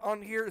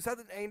on here? Is that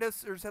an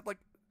anus or is that like?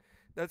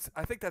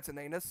 I think that's an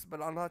anus,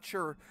 but I'm not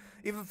sure.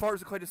 Even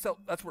farms have claimed to sell.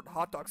 That's where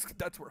hot dogs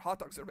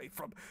are made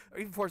from.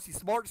 Even farms, these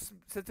smart,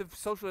 sensitive,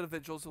 social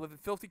individuals who live in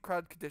filthy,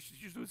 crowded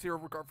conditions, usually with zero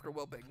regard for their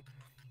well-being,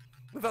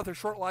 live out their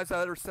short lives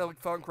either selling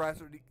fun grass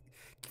or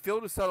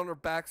feeling the sun on their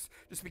backs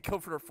just to be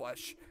killed for their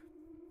flesh.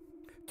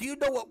 Do you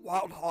know what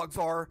wild hogs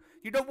are?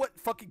 You know what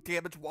fucking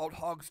damage wild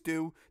hogs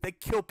do? They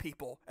kill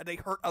people, and they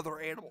hurt other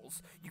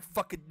animals. You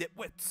fucking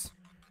nitwits.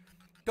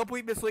 Don't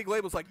believe misleading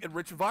labels like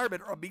enriched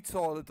environment or a meat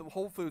stall at the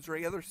Whole Foods or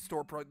any other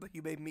store product that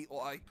you made meat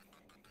lie.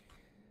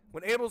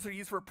 When animals are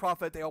used for a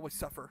profit, they always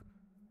suffer.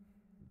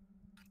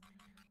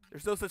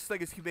 There's no such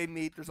thing as humane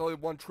meat. There's only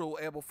one true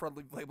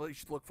animal-friendly label that you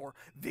should look for.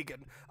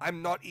 Vegan.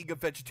 I'm not eating a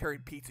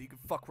vegetarian pizza. You can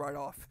fuck right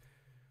off.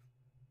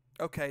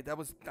 Okay, that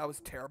was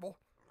terrible.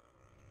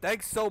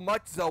 Thanks so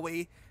much,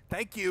 Zoe.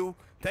 Thank you.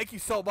 Thank you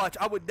so much.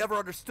 I would never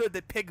understood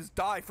that pigs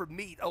die for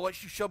meat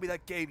unless you show me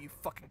that game, you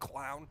fucking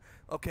clown.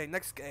 Okay,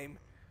 next game.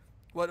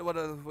 What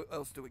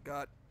else do we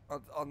got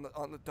on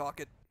the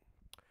docket?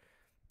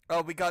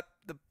 Oh, we got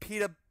the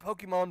P.E.T.A.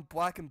 Pokemon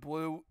Black and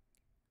Blue.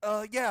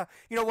 Yeah.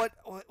 You know what?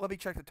 Let me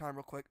check the time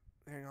real quick.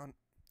 Hang on.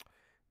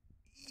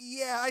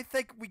 Yeah, I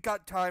think we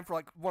got time for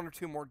like one or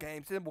two more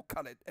games, and then we'll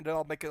cut it, and then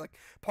I'll make it like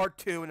part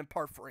 2 and then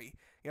part 3.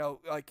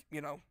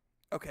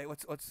 Okay,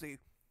 let's see.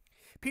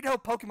 P.E.T.A.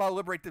 helped Pokemon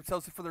liberate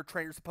themselves for their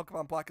trainers in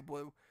Pokemon Black and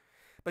Blue.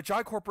 But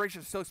giant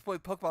corporations still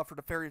exploit Pokemon for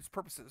nefarious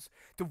purposes.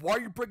 Then why are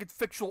you bringing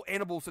fictional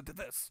animals into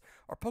this?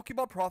 Are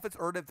Pokemon profits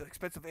earned at the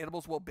expense of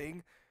animals'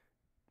 well-being?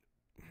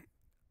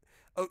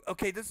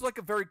 Okay, this is like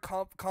a very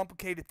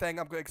complicated thing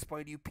I'm going to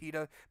explain to you,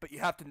 P.E.T.A., but you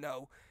have to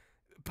know.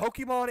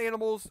 Pokemon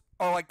animals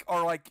are like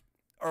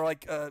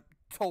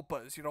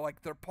tulpas,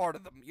 like they're part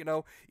of them,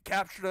 you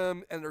capture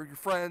them and they're your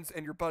friends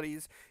and your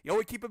buddies. You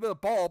only keep them in a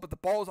ball, but the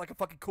ball is like a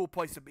fucking cool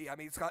place to be. I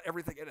mean, it's got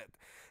everything in it.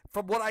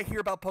 From what I hear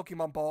about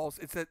Pokemon balls,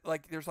 it's that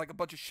like there's like a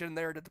bunch of shit in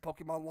there that the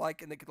Pokemon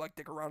like and they could like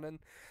dig around in.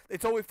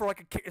 It's only for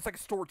like it's like a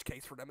storage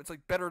case for them. It's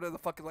like better than the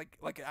fucking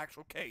like an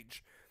actual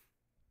cage.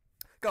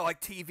 Got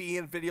like TV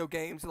and video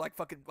games and like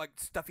fucking like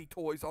stuffy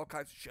toys, all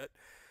kinds of shit.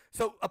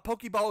 So a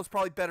Pokeball is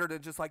probably better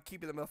than just like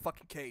keeping them in a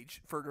fucking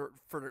cage for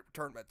their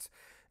tournaments.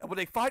 And when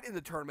they fight in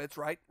the tournaments,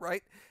 right,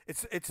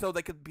 it's so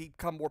they can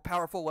become more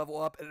powerful, level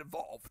up, and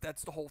evolve.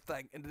 That's the whole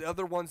thing. And the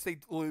other ones they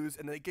lose,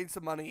 and they gain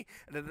some money,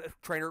 and then the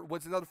trainer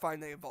wins another fight,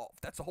 and they evolve.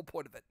 That's the whole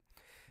point of it.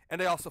 And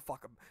they also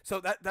fuck them.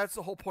 So that's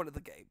the whole point of the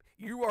game.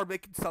 You are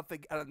making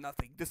something out of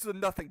nothing. This is a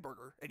nothing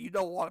burger, and you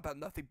know a lot about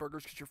nothing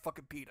burgers because you're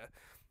fucking P.E.T.A.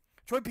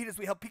 Join P.E.T.A. as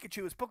we help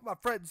Pikachu, his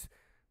Pokemon friends,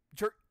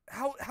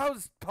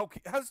 how's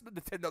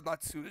Nintendo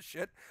not sued a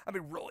shit? I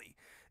mean, really?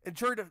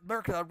 Enduring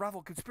America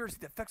unravel conspiracy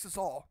that affects us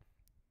all.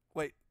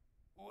 Wait,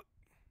 what?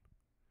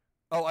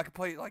 Oh, I can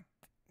play like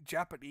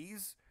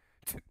Japanese.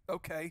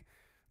 Okay,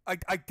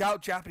 I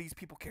doubt Japanese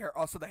people care.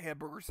 Also, the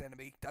hamburgers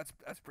enemy. That's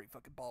pretty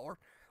fucking baller.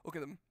 Look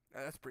at them.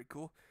 That's pretty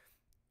cool.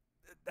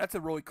 That's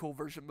a really cool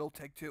version of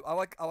Miltank too. I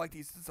like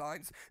these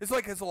designs. This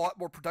like has a lot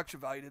more production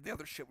value than the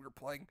other shit we were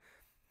playing.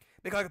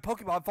 Make like a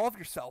Pokemon, evolve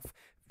yourself.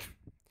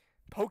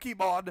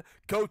 Pokemon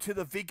go to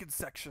the vegan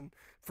section.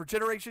 For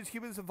generations,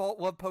 humans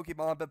love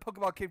Pokemon, but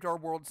Pokemon came to our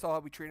world and saw how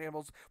we treat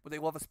animals. Would they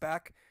love us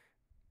back?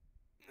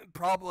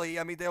 Probably.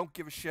 I mean, they don't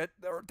give a shit.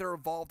 They're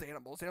evolved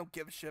animals. They don't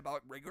give a shit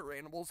about regular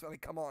animals. I mean,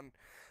 come on.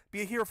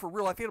 Be a hero for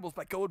real life animals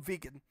by going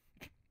vegan.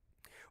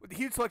 With a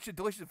huge selection of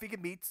delicious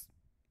vegan meats,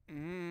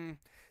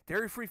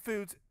 dairy-free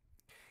foods.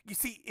 You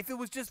see, if it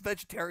was just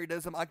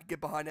vegetarianism, I could get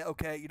behind it.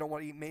 Okay, you don't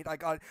want to eat meat, I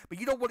got it. But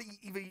you don't want to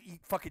even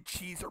eat fucking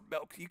cheese or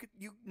milk. You can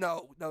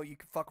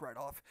fuck right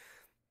off.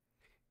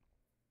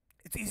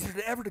 It's easier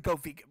than ever to go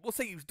vegan. We'll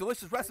say use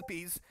delicious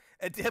recipes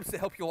and tips to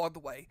help you along the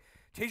way.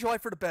 Change your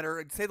life for the better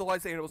and save the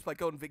lives of animals by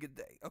going vegan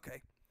today.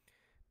 Okay.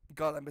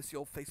 God, I miss the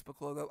old Facebook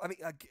logo. I mean,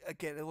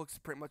 again, it looks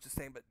pretty much the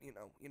same, but you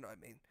know what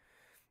I mean.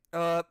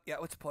 Yeah,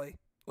 let's play.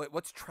 Wait,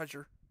 what's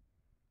treasure?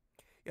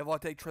 You have a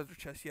lot of treasure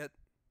chest yet?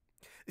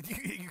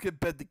 You can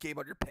bed the game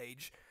on your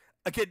page.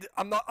 Again,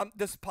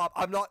 this is Pop.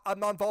 I'm not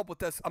involved with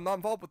this. I'm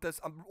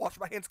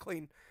washing my hands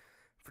clean.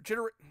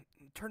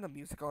 Turn the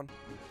music on.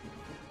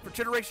 For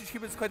generations,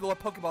 humans claim to love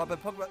Pokemon,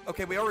 but Pokemon.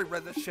 Okay, we already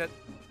read this shit.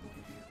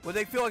 When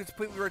they feel like it's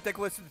completely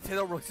ridiculous,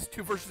 Nintendo releases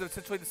two versions of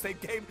essentially the same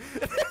game.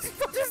 It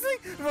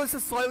releases a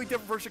slightly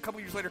different version a couple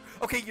years later.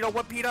 Okay, you know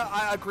what, P.E.T.A?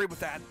 I agree with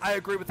that. I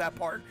agree with that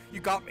part. You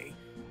got me.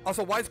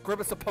 Also, why is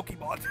Grimace a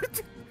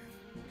Pokemon?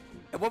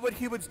 And what would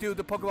humans do if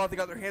the Pokemon they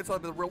got their hands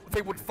on them?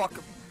 They would fuck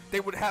them.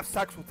 They would have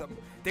sex with them.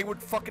 They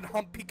would fucking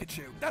hump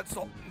Pikachu. That's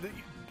all.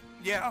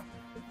 Yeah.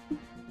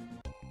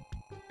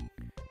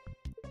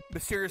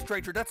 Mysterious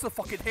stranger. That's the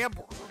fucking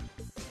hamburger.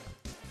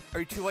 Are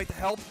you too late to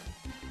help?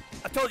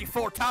 I told you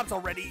 4 times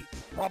already.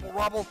 Robble,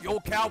 robble. You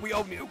old cow, we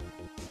own you.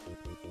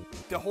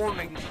 The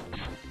horning.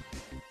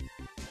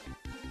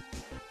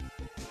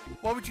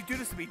 Why would you do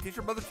this to me? Did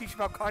your mother teach you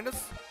about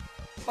kindness?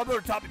 My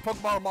mother taught me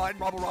Pokemon on mine,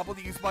 Robble Robble,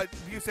 to use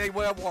any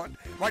way I want.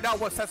 Right now I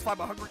want to satisfy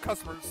my hungry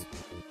customers.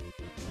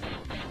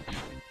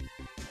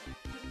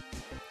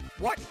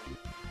 What?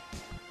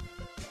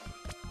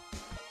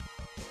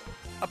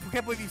 I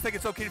can't believe you think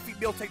it's okay to feed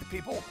Miltank to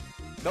people.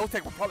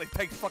 Miltank will probably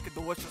taste fucking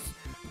delicious.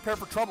 Prepare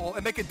for trouble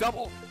and make it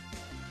double.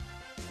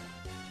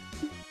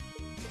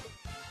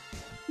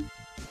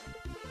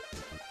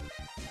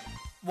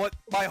 What?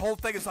 My whole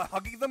thing is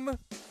hugging them?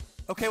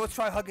 Okay, let's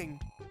try hugging.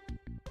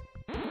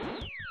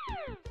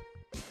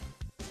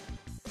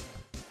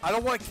 I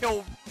don't want to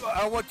kill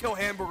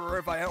Hamburger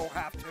if I don't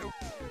have to.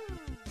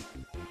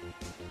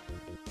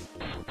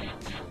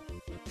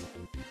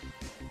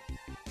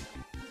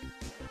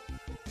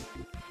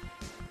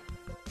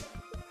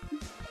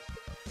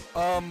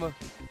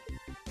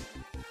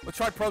 Let's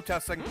try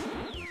protesting.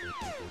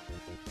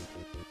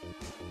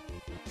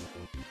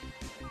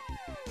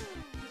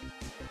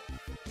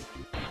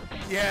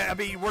 Yeah, I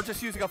mean, we're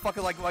just using a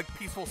fucking like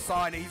peaceful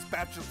sign and he's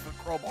batching with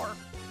a crowbar.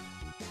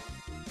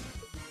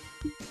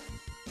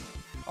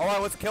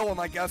 Alright, let's kill him,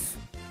 I guess.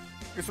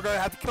 Guess we're gonna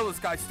have to kill this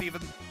guy,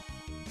 Steven.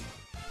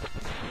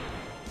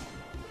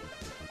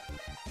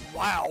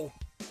 Wow.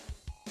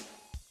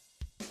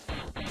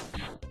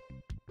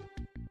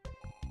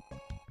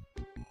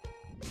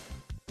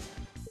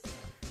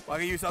 Well, I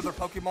can use other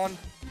Pokemon?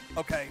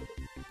 Okay.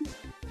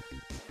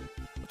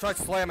 We'll try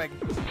slamming.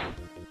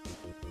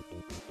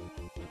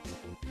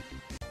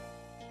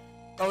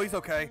 Oh, he's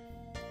okay.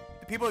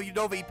 The people of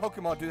Unova eat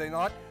Pokemon, do they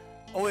not?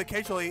 Only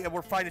occasionally, and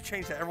we're trying to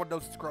change that. Everyone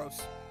knows it's gross.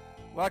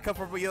 When I come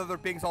from the other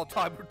beings all the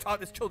time, we're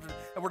taught as children,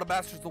 and we're the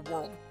masters of the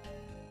world.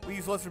 We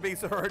use lesser beings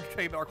for our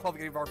entertainment, our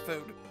clothing, and our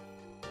food.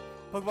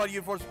 Pokemon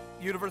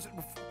Universe.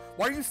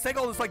 Why are you saying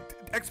all this like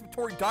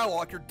exclamatory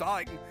dialogue? You're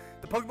dying.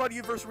 The Pokemon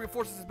Universe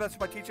reinforces its message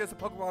by teaching us that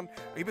Pokemon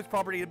are humans'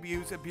 property and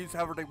abuse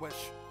however they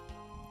wish.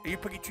 And you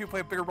Pikachu play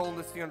a bigger role in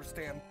this than you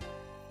understand.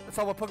 That's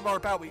all what Pokemon are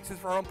about. We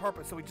exist for our own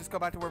purpose, so we just go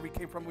back to where we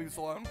came from. We was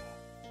alone.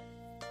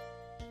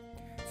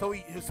 So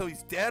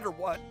he's dead or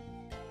what?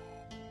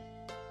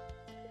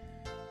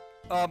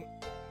 No.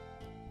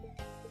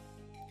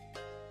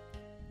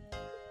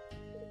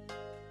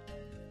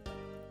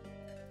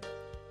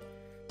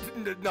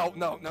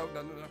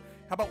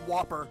 How about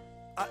Whopper?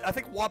 I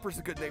think Whopper's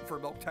a good name for a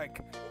Miltank,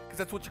 because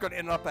that's what you're going to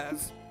end up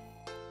as.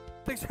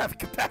 Thanks for having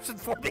compassion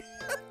for me.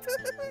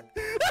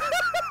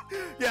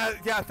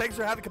 yeah, thanks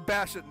for having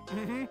compassion.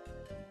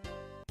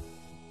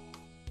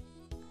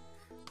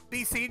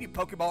 Be seen, you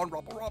Pokemon,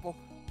 Rubble.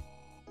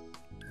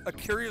 A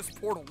curious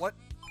portal, what?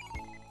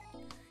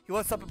 He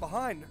left something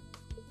behind.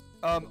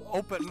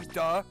 Open,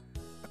 duh.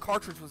 A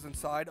cartridge was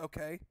inside,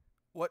 okay.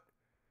 What?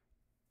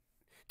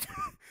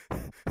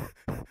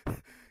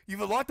 You've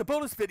unlocked a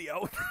bonus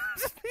video.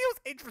 This video is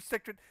age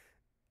restricted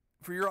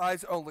for your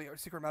eyes only. Our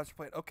secret master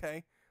plan.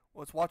 Okay.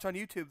 Let's watch on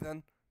YouTube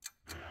then.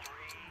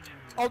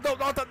 Oh no,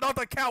 not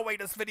the cow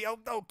anus video.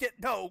 No, get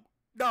no,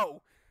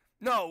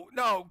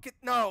 get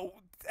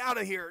out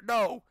of here.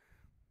 No,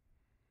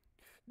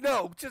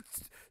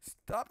 just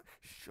stop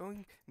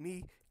showing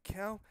me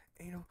cow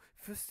anal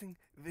fisting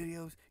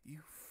videos,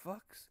 you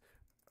fucks.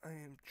 I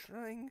am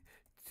trying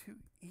to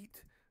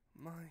eat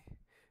my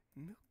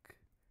milk.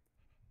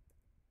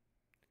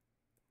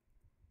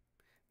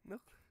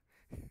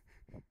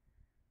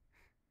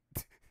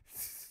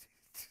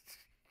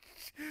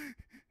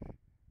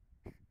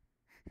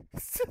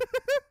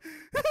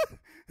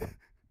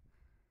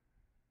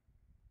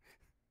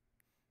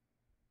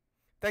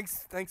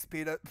 Thanks,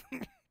 P.E.T.A.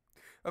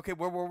 Okay,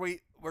 where were we?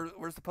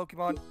 Where's the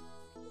Pokemon?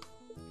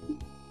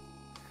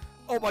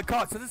 Oh my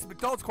god, so this is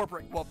McDonald's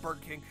Corporation. Well,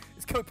 Burger King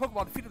is killing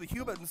Pokemon to feed the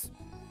humans.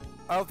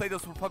 I don't think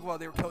those were Pokemon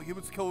they were killing.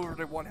 Humans kill whoever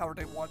they want, however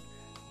they want.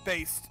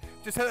 Based.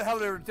 Just how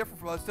they were different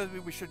from us doesn't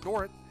mean we should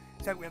ignore it.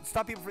 Exactly, we have to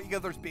stop people from eating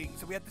others' beings,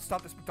 so we have to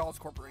stop this McDonald's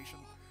Corporation.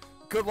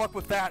 Good luck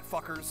with that,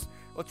 fuckers.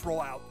 Let's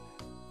roll out.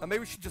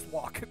 Maybe we should just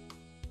walk.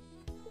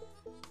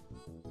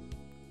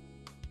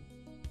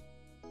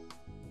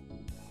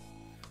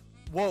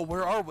 Whoa,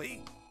 where are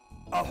we?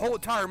 A whole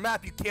entire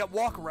map you can't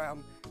walk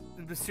around.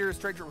 The mysterious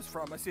stranger was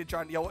from. I see a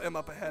giant yellow M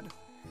up ahead.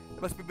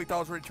 It must be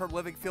McDonald's ready to turn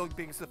living, feeling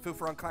beings into food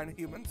for unkind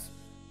humans.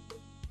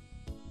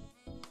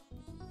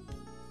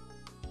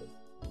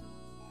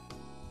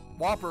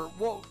 Whopper,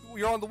 whoa,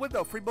 you're on the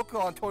window. Free book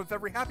on total with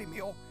every Happy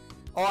Meal.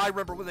 Oh, I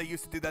remember when they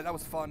used to do that. That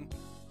was fun.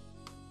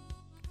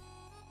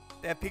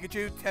 They have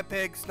Pikachu,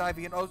 Tepig,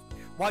 Snivy, and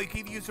wow, you can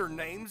even use their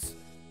names?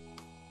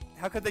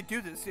 How could they do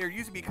this? They're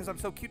using me because I'm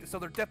so cute to sell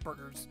their death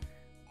burgers.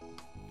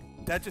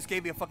 That just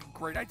gave me a fucking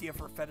great idea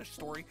for a fetish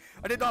story.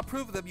 I did not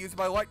approve of them using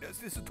my likeness.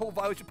 This is a total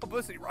violation of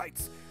publicity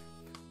rights.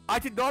 I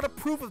did not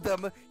approve of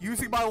them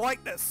using my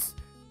likeness.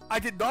 I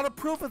did not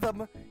approve of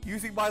them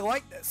using my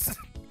likeness.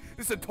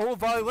 This is a total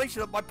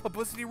violation of my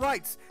publicity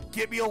rights.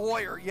 Get me a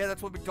lawyer. Yeah,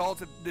 that's what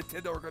McDonald's and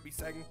Nintendo are going to be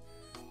saying.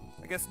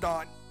 I guess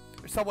not.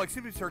 There's someone like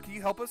Super Sir. Can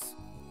you help us?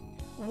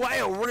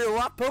 Wow, we're running a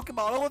lot of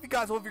Pokemon. I love you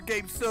guys. I love your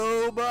game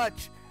so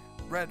much.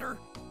 Render.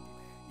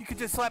 You could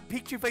just slap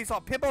Pikachu face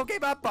on Pinball game,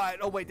 I'd buy it.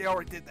 Oh wait, they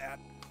already did that.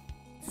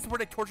 This is where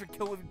they torture and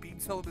kill living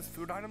beings, sell them as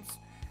food items.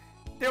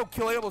 They don't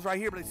kill animals right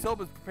here, but they sell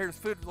them as prepared as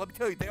food. Let me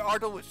tell you, they are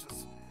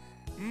delicious.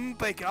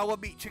 Bacon, I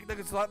love meat. Chicken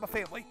nuggets is like my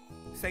family.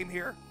 Same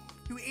here.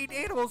 You eat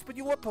animals, but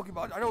you want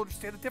Pokemon. I don't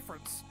understand the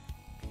difference.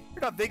 You're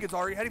not vegans,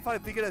 are you? How do you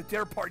find a vegan at a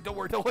dinner party? Don't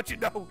worry, they'll let you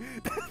know.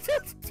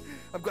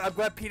 I'm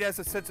glad Pete has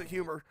a sense of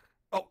humor.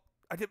 Oh,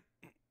 I didn't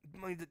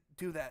mean to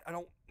do that. I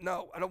don't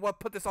know. I don't want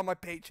to put this on my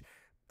page.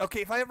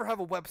 Okay, if I ever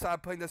have a website, I'm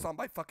putting this on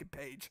my fucking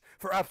page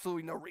for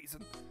absolutely no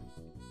reason.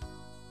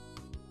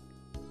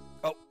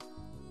 Oh.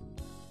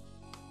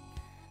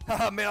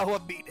 Haha, man, I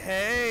love meat.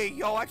 Hey,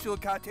 y'all actually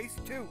look kind of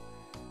tasty, too.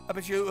 I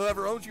bet you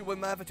whoever owns you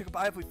wouldn't mind if I took a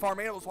bite. If we farm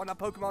animals, why not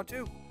Pokemon,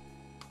 too?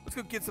 Let's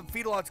go get some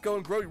feedlots going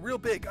and grow real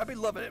big. I've been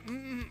loving it.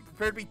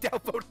 Prepare to be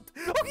downvoted.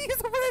 Oh, he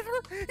is a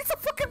redder. He's a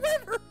fucking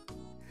redder.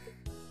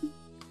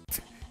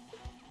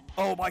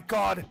 Oh, my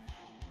God.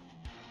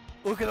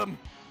 Look at him.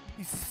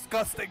 He's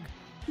disgusting.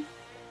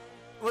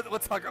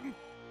 Let's hug him.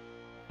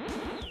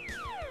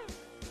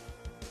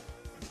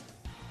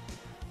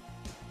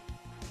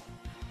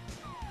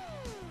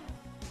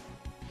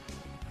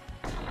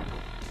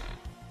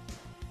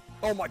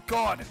 Oh my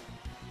God!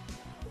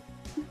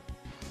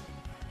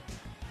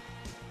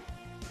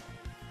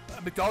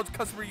 McDonald's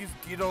customer used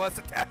DDoS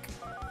attack.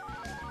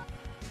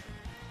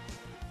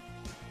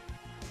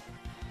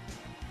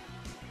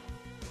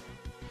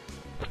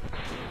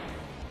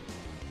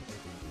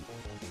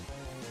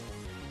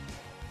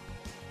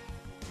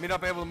 May not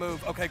be able to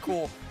move. Okay,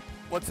 cool.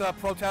 What's up,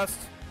 protest?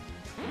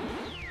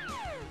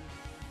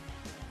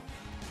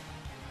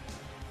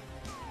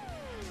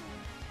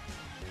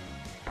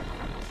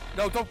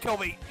 No, don't kill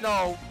me.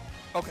 No.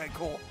 Okay,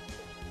 cool.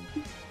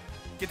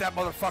 Get that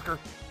motherfucker.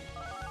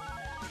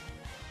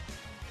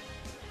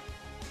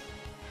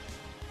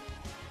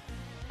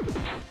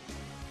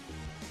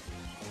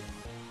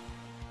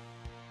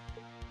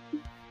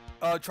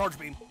 Charge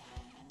beam.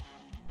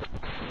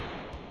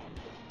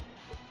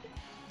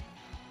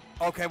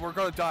 Okay, we're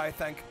gonna die, I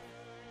think.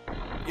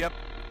 Yep.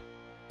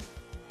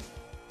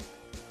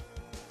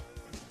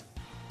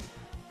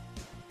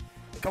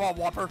 Come on,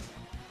 Whopper.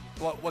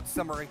 What's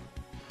summary?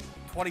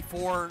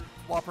 24,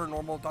 Whopper,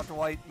 normal, Dr.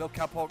 Light, Milk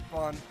Cow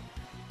Pokemon.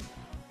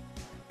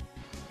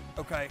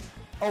 Okay.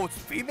 Oh, it's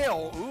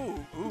female.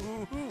 Ooh.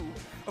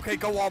 Okay,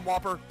 go on,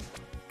 Whopper.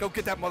 Go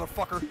get that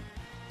motherfucker.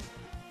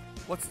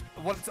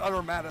 What's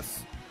utter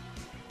madness?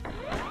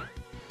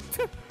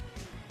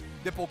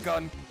 Nipple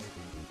gun.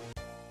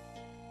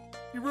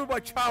 You ruined my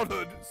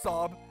childhood,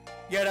 sob.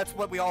 Yeah, that's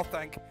what we all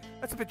think.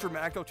 That's a bit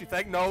dramatic, don't you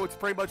think? No, it's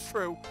pretty much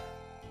true.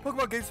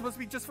 Pokemon games are supposed to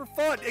be just for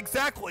fun.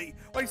 Exactly.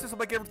 Why do you supposed to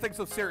make everything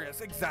so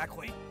serious?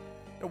 Exactly.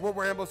 In a world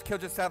where animals kill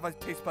just to have a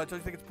taste buds, don't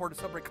you think it's important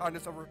to celebrate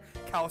kindness over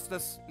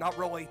callousness? Not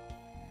really.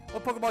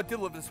 What Pokemon did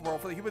live in this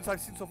world? For the humans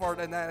I've seen so far,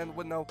 and that and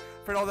would know.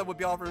 For all that would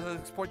be offered as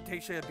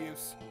exploitation and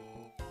abuse.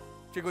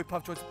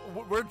 Jigglypuff joins.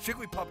 Where'd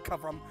Jigglypuff come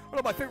from? One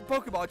of my favorite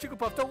Pokemon.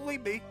 Jigglypuff, don't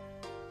leave me.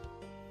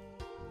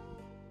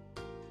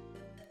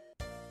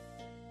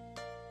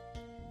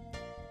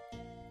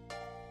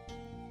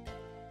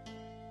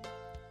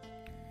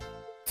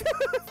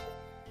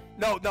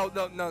 No.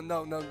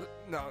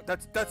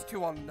 That's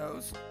too on the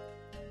nose.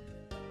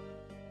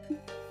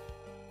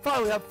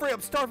 Finally, I'm free.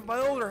 I'm starving. My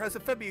owner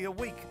hasn't fed me in a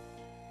week.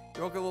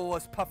 You'll get a little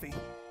less puffy.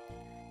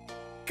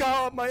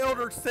 God, my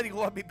owner said he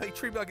loved me, but he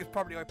treated me like his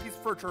property, like a piece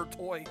of furniture or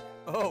toy.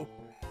 Oh.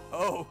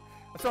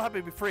 I'm so happy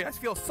to be free. I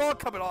feel a song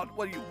coming on.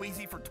 What are you,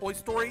 wheezy for Toy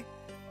Story?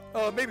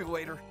 Maybe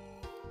later.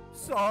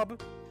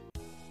 Sob.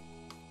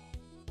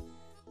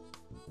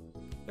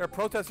 There are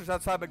protesters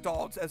outside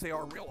McDonald's, as they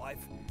are in real life.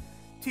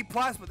 Team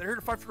Plasma, they're here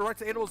to fight for the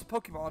rights of animals and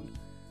Pokemon.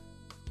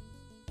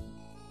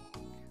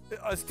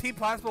 Is Team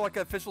Plasma like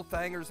an official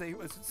thing, or is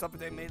it something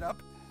they made up?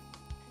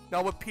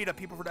 No, with PETA,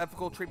 people for the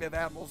ethical treatment of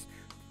animals.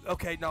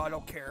 Okay, no, I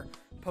don't care.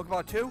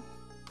 Pokemon 2?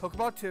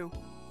 Pokemon 2.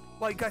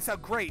 Well, you guys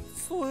sound great.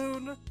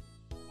 Sloon.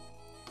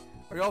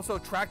 Are you also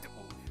attracted?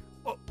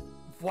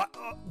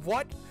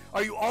 What?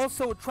 Are you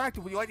also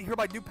attracted? Would you like to hear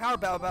my new power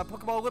battle about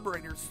Pokemon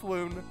Liberator,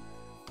 Sloon?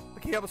 I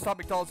can't help but stop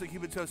McDonald's and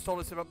humans who have told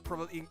us about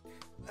promoting.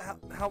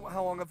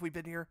 How long have we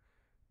been here?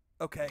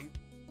 Okay.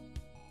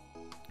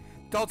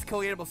 McDonald's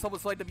killing animals.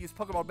 Someone's letting them use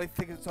Pokemon, but they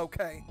think it's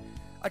okay.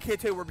 I can't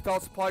tell you where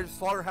McDonald's suppliers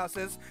slaughterhouse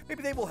is.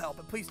 Maybe they will help,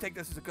 and please take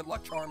this as a good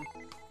luck charm.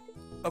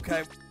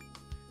 Okay.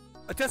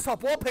 A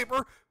desktop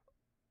wallpaper.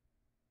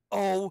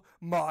 Oh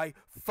my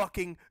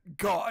fucking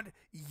god.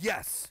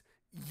 Yes.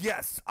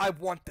 Yes, I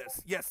want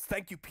this. Yes,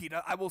 thank you,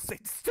 PETA. I will say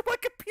this to my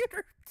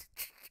computer.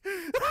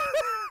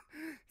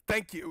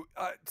 Thank you.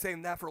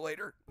 Saying that for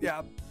later.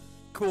 Yeah.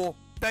 Cool.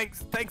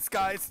 Thanks,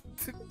 guys.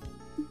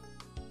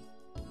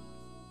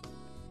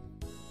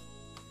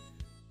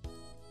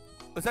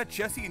 Was that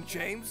Jesse and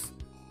James?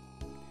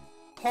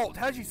 Halt,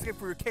 how did you escape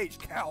from your cage,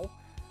 cow?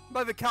 I'm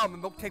by the cow, I'm a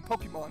milk-tank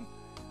Pokemon.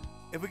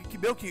 If we can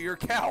milk you, you're a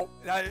cow.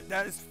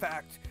 That is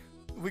fact.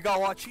 We got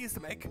a lot of cheese to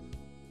make.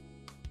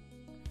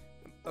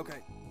 Okay.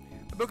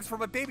 The milk is for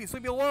my babies,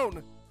 leave me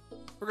alone.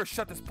 We're gonna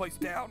shut this place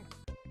down.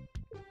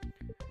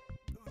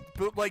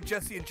 Bootleg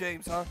Jesse and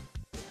James, huh?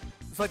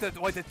 It's like the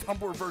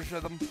Tumblr version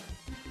of them.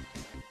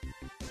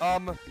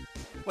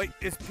 Wait,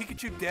 is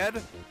Pikachu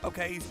dead?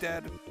 Okay, he's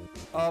dead.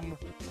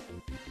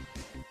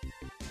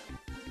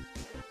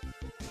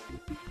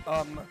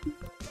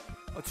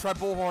 Let's try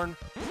Bullhorn.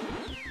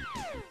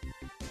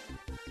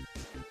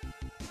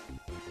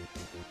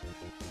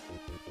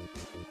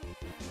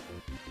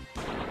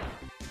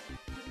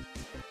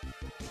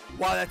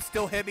 Wow, that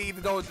still hit me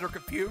even though they're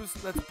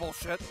confused? That's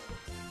bullshit.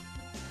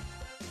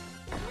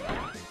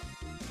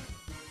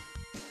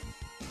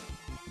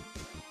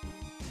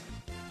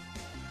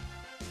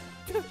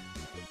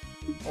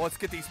 Oh, let's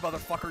get these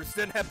motherfuckers.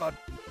 Then headbutt.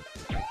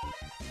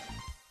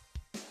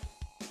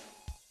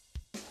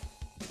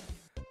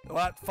 Well,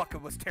 that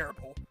fucking was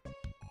terrible.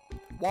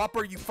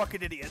 Whopper, you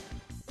fucking idiot.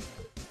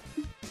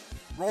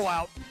 Roll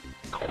out.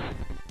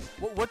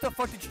 What the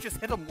fuck did you just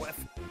hit him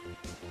with?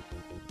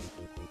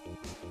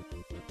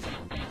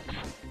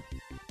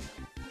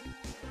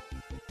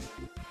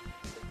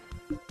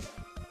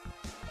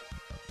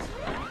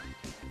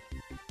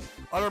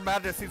 Utter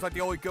Madness seems like the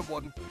only good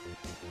one.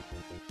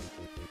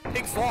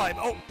 Pink slime.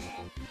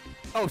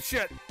 Oh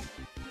shit.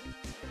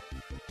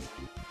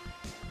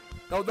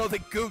 Oh no, they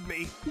gooed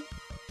me.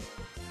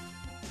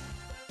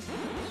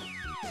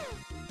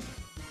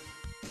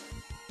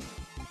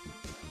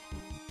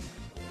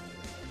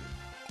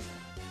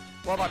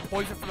 What, am I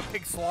poisoned for the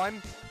pink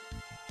slime?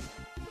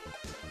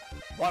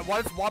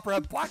 Why does Whopper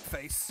have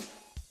blackface?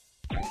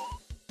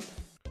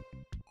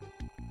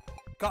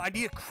 God, I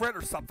need a crit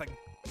or something.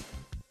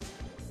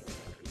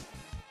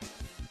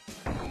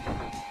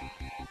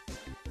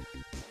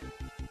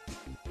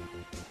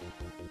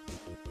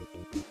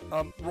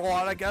 Roll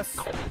out, I guess.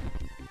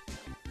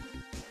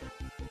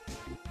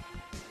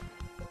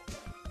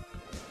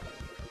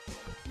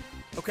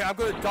 Okay, I'm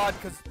gonna dodge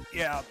because,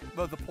 yeah,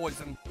 the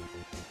poison.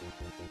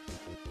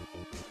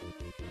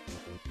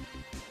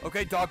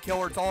 Okay, dog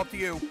killer, it's all up to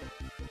you.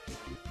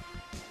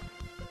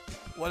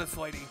 What is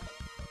lady?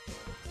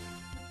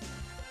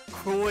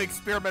 Cruel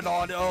experiment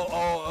on.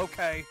 Oh,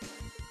 okay.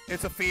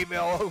 It's a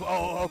female.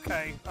 Oh,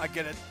 okay. I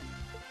get it.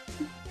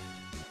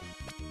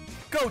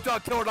 Go,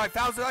 dog killer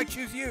 9000. I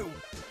choose you.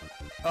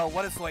 Oh,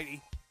 what is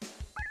lady?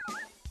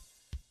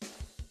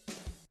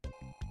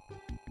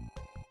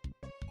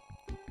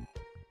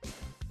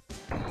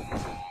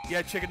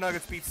 Yeah, chicken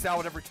nuggets beat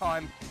salad every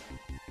time.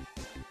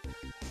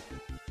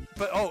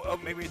 But, oh,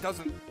 maybe it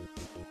doesn't.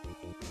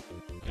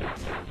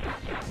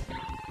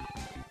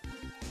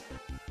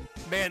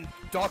 Man,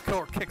 dog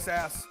killer kicks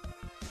ass.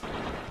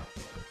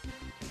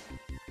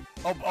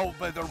 Oh,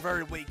 but they're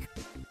very weak.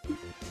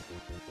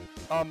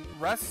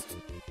 Rest?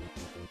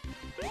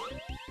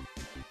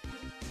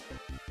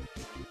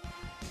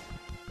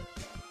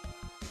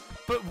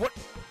 But what?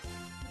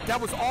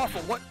 That was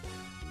awful. What?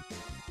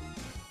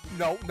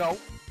 No.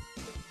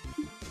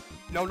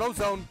 No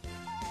zone.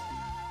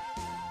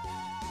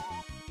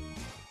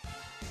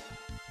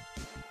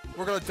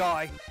 We're gonna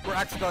die. We're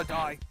actually gonna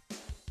die.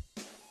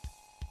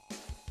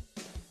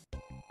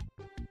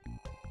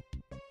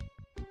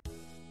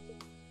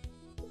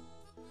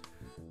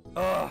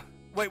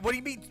 Wait, what do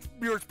you mean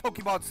Mirror's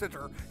Pokemon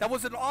Center? That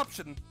was an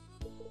option.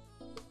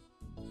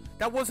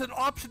 That was an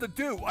option to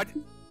do.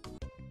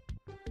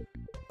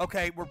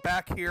 Okay, we're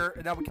back here,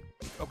 and now we can...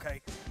 Okay,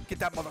 get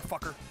that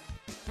motherfucker.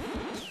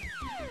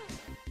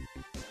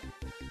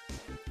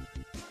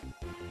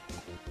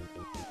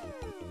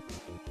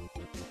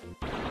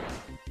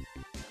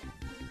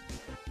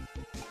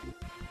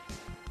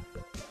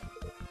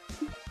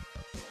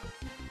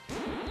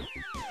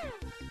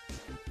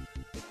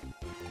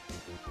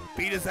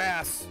 Beat his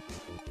ass.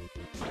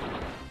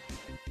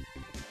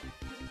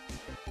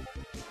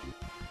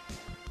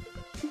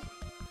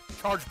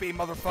 Charge beam,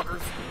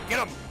 motherfuckers.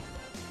 Get him.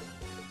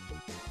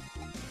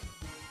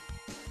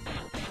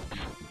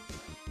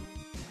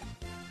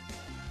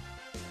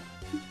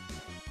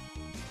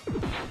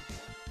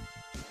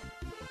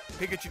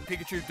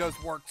 Pikachu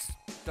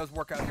does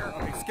work out here.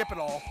 Okay, skip it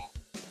all.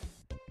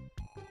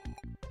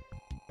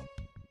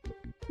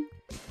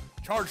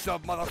 Charge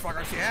them,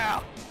 motherfuckers.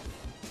 Yeah.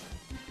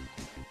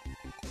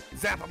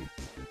 Zap him.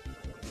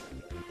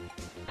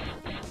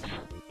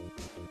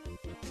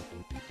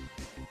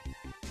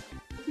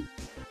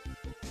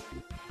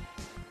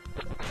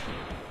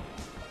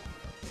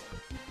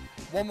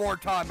 One more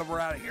time and we're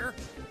out of here.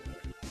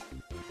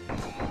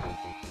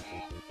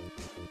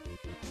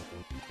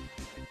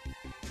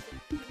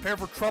 Prepare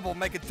for trouble,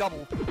 make it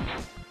double.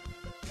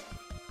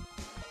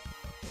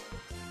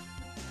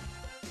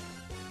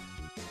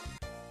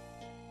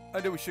 I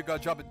knew we should go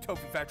job at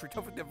Tofu Factory.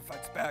 Tofu never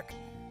fights back.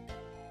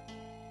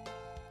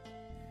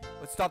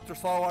 Let's stop their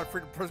slow on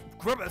freedom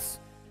Grimace.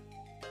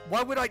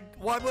 Why would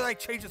I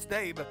change his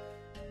name?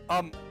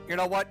 You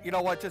know what?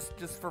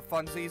 Just for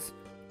funsies.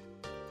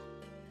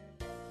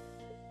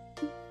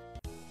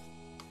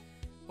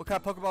 What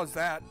kind of Pokemon is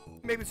that?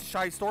 Maybe it's a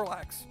shiny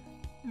Snorlax.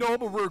 No,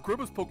 I'm a rare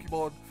Grimace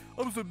Pokemon.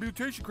 I was a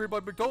mutation created by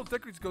McDonald's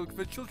decades ago to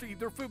convince children to eat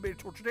their food made of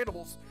tortured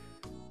animals.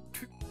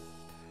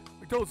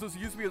 McDonald's doesn't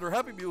use me in their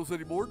Happy Meals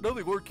anymore. Now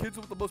they lure kids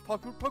with the most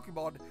popular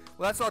Pokemon.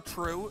 Well, that's not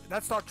true.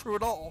 That's not true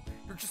at all.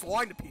 You're just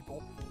lying to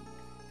people.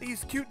 They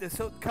use cuteness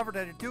so covered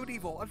in doing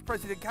evil. I'm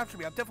surprised they didn't capture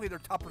me. I'm definitely their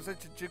top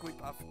percentage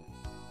Jigglypuff.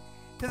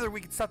 Together we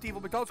can stop the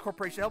evil McDonald's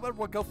Corporation and help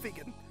everyone go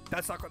vegan.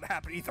 That's not going to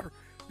happen either.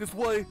 This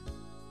way.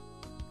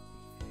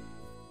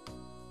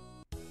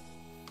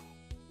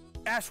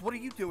 Ash, what are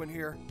you doing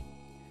here?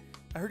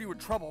 I heard you were in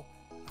trouble.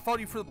 I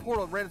followed you through the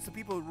portal and ran into some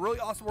people in a really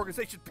awesome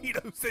organization,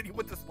 P.E.T.A, who said you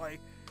went this way.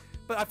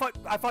 But I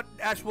thought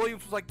Ash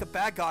Williams was like the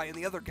bad guy in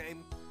the other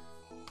game.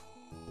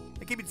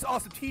 They gave me this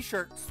awesome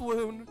t-shirt,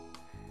 Swoon.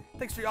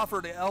 Thanks for your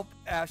offer to help,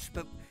 Ash,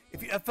 but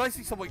if I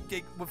see someone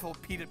with a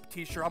P.E.T.A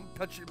t-shirt, I'm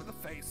punching him in the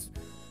face.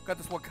 Got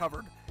this one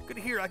covered. Good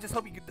to hear. I just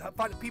hope you can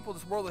find the people in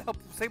this world that help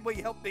the same way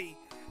you helped me.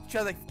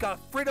 Show they got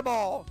freedom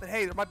all. But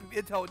hey, there might be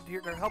intel in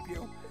here to help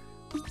you.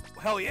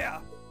 Hell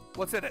yeah.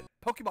 What's in it?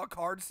 Pokemon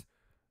cards.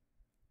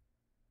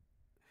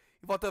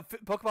 You want the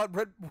Pokemon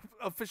Red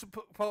official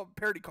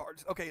parody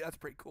cards? Okay, that's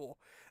pretty cool.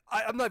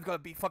 I'm not gonna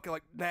be fucking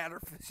like mad or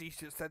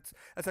facetious. That's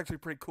actually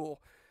pretty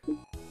cool.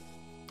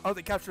 Oh,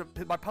 they captured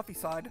my puffy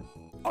side.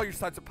 All your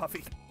sides are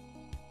puffy.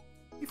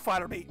 You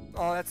flatter me.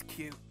 Oh, that's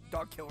cute.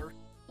 Dog killer.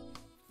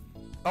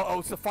 Uh-oh,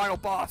 it's the final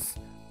boss.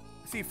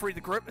 I see you freed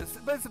the Grimace.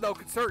 But it's no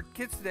concern.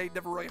 Kids today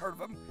never really heard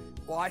of him.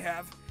 Well, I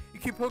have. You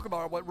keep Pokemon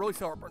on what really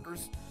sell our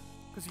burgers.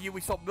 Because of you,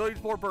 we sold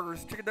millions more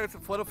burgers, chicken nuggets,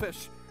 and fillet of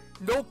fish.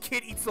 No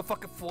kid eats the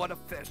fucking fillet of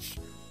fish.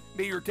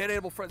 Me, your dead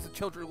animal friends and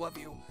children love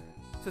you.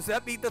 So does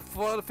that mean the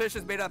fillet of fish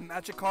is made out of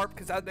Magikarp?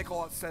 Because that would make a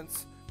lot of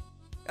sense.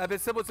 I've been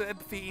similar to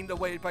empathy eaten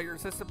away by your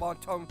insistent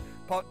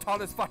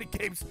monotonous fighting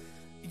games,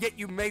 yet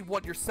you made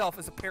one yourself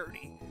as a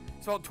parody.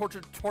 So I'll torture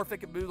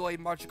Torfic and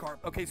mutilated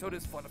Magikarp. Okay, so it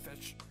is fillet of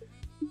fish.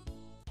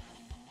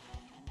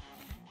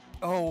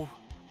 Oh.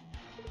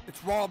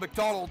 It's Ronald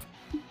McDonald.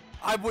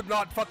 I would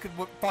not fuck with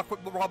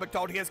Ronald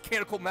McDonald. He has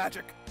canonical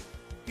magic.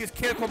 He has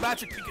canonical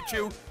magic,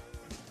 Pikachu.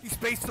 He's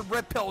based in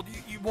red pill.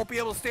 You won't be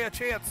able to stand a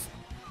chance.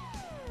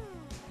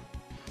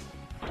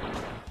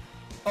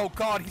 Oh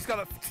god, he's got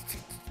a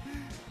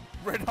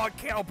red hot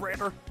candle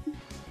brander.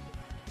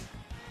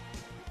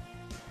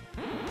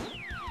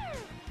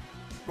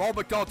 Ronald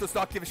McDonald does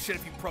not give a shit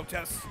if you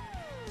protest.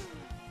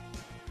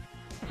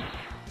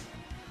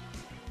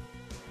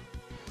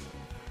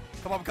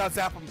 Come on, we gotta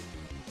zap him.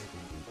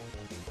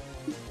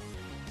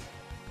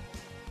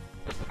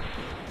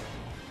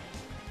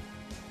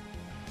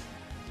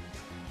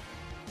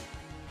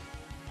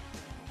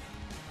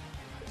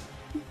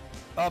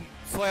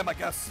 Slam, I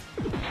guess.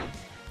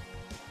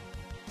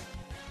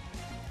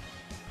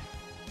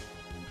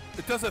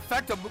 It doesn't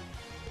affect him.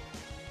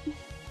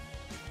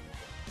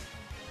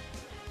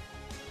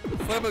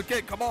 Slam him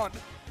again, come on.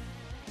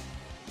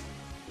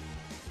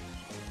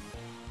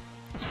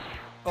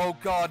 Oh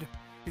god,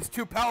 he's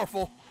too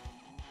powerful.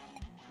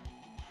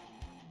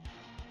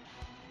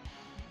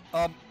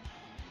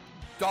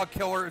 Dog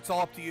killer, it's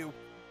all up to you.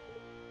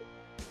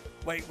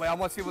 Wait, I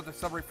want to see what the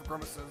summary for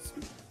Grimace is.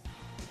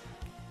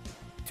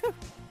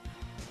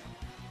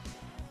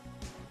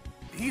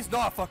 He's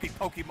not a fucking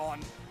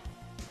Pokemon.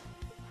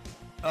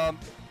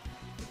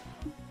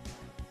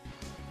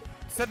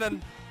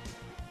 Send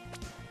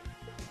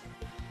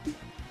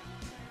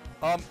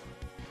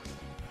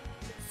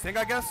Sing,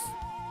 I guess?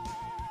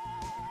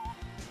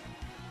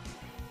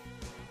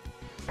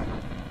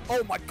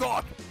 Oh my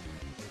god!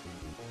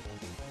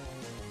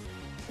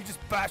 He just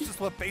bashed us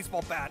with a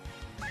baseball bat.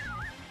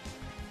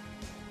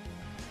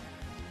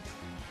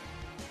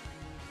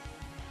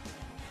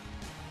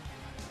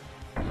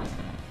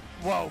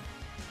 Whoa.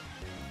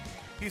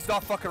 He's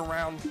not fucking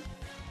around.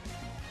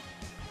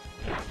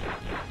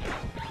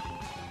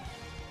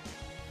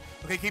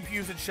 Okay, keep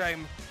using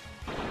shame.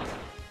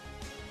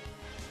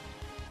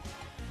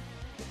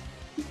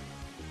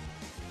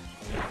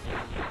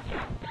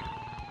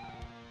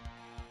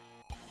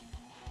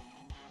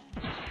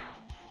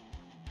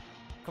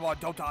 Come on,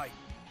 don't die.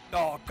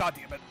 Oh, god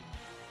damn it.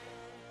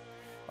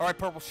 Alright,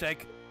 Purple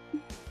Shake.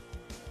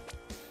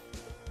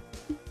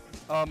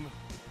 Let's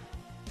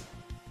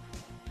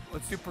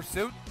do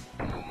Pursuit.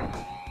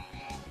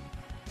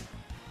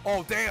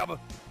 Oh, damn.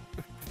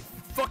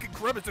 Fucking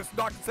Grimace just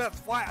knocked his ass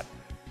flat.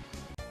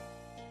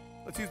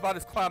 Let's use about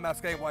his clown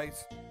mask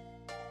anyways.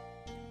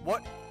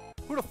 What?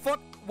 Who the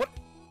fuck?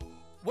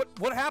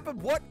 What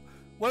happened?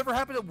 Whatever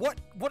happened to what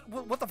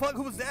the fuck?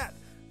 Who was that?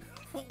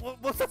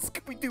 What's that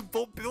Scooby-Doo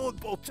villain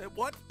bullshit?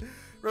 What?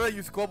 Really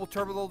use global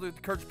terminal to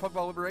encourage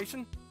Pokemon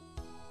liberation?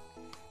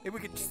 Maybe we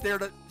could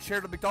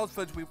share the McDonald's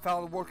footage we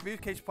found on the World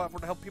Communication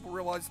Platform to help people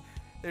realize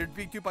they're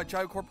being duped by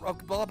giant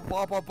corporate blah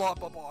blah blah blah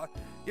blah blah.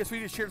 Yes, we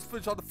need to share this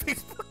footage on the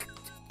Facebook.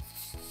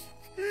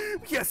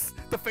 Yes,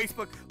 the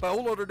Facebook. My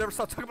old owner never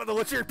stopped talking about the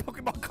legendary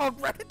Pokemon called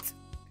Reddit.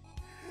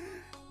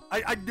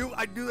 I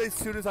knew as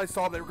soon as I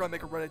saw them they were gonna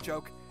make a Reddit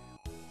joke.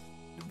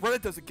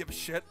 Reddit doesn't give a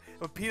shit.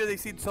 With P.E.T.A, they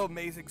seem so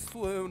amazing.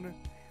 Sloon.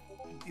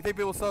 You think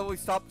people will suddenly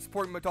stop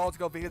supporting McDonald's and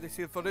go vegan if they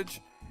see the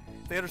footage?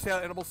 They understand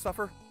how animals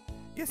suffer?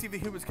 Yes, even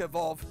humans can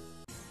evolve.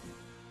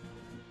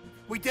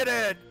 We did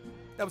it!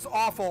 That was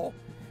awful.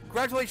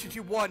 Congratulations,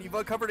 you won. You've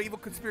uncovered an evil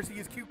conspiracy to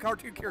use cute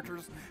cartoon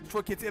characters to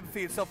destroy kids'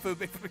 empathy and self-food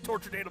made from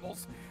tortured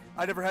animals.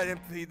 I never had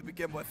empathy to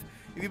begin with.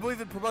 If you believe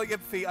in promoting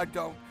empathy, I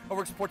don't.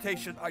 Over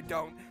exploitation, I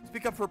don't.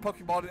 Speak up for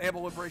Pokemon and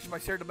animal liberation by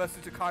sharing the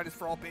message of kindness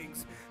for all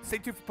beings. Stay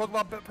tuned for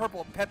Pokemon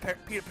Purple and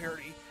P.E.T.A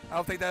parody. I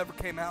don't think that ever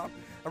came out.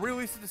 I'm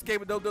releasing this game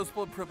with no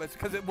noticeable improvements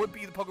because it would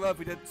be the Pokemon if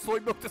we did soy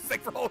milk to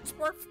sink for all it's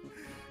worth.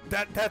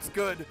 That's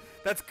good.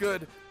 That's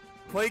good.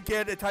 Play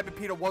again and type in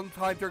P.E.T.A one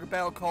time during a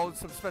battle call and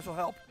some special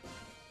help.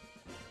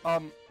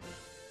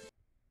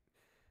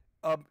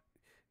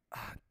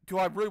 Do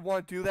I really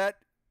want to do that?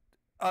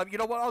 You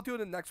know what? I'll do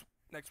it in the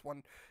next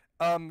one.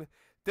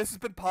 This has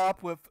been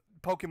Pop with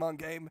Pokemon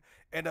game,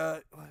 and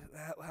how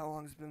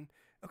long has it been?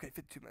 Okay,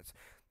 52 minutes.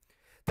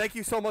 Thank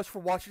you so much for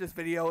watching this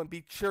video, and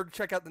be sure to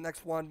check out the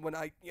next one when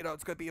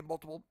it's going to be a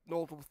multiple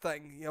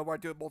thing, where I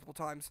do it multiple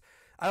times.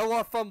 I had a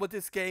lot of fun with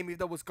this game, even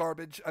though it was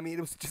garbage. I mean,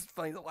 it was just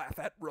funny to laugh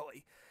at,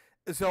 really.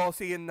 So I'll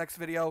see you in the next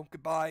video.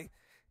 Goodbye.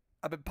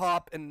 I've been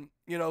Pop, and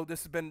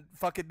this has been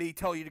fucking me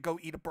telling you to go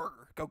eat a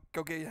burger,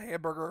 go get a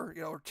hamburger,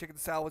 or chicken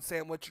salad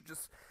sandwich, or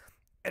just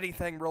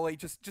anything really,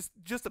 just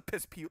to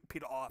piss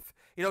P.E.T.A off,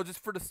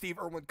 just for the Steve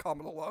Irwin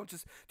comment alone.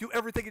 Just do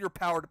everything in your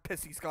power to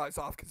piss these guys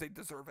off because they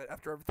deserve it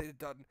after everything they've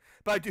done.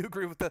 But I do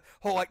agree with the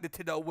whole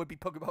Nintendo would be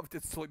Pokemon with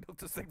this soy milk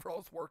this thing for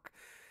all its work.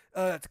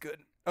 That's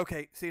good.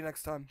 Okay, see you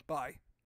next time. Bye.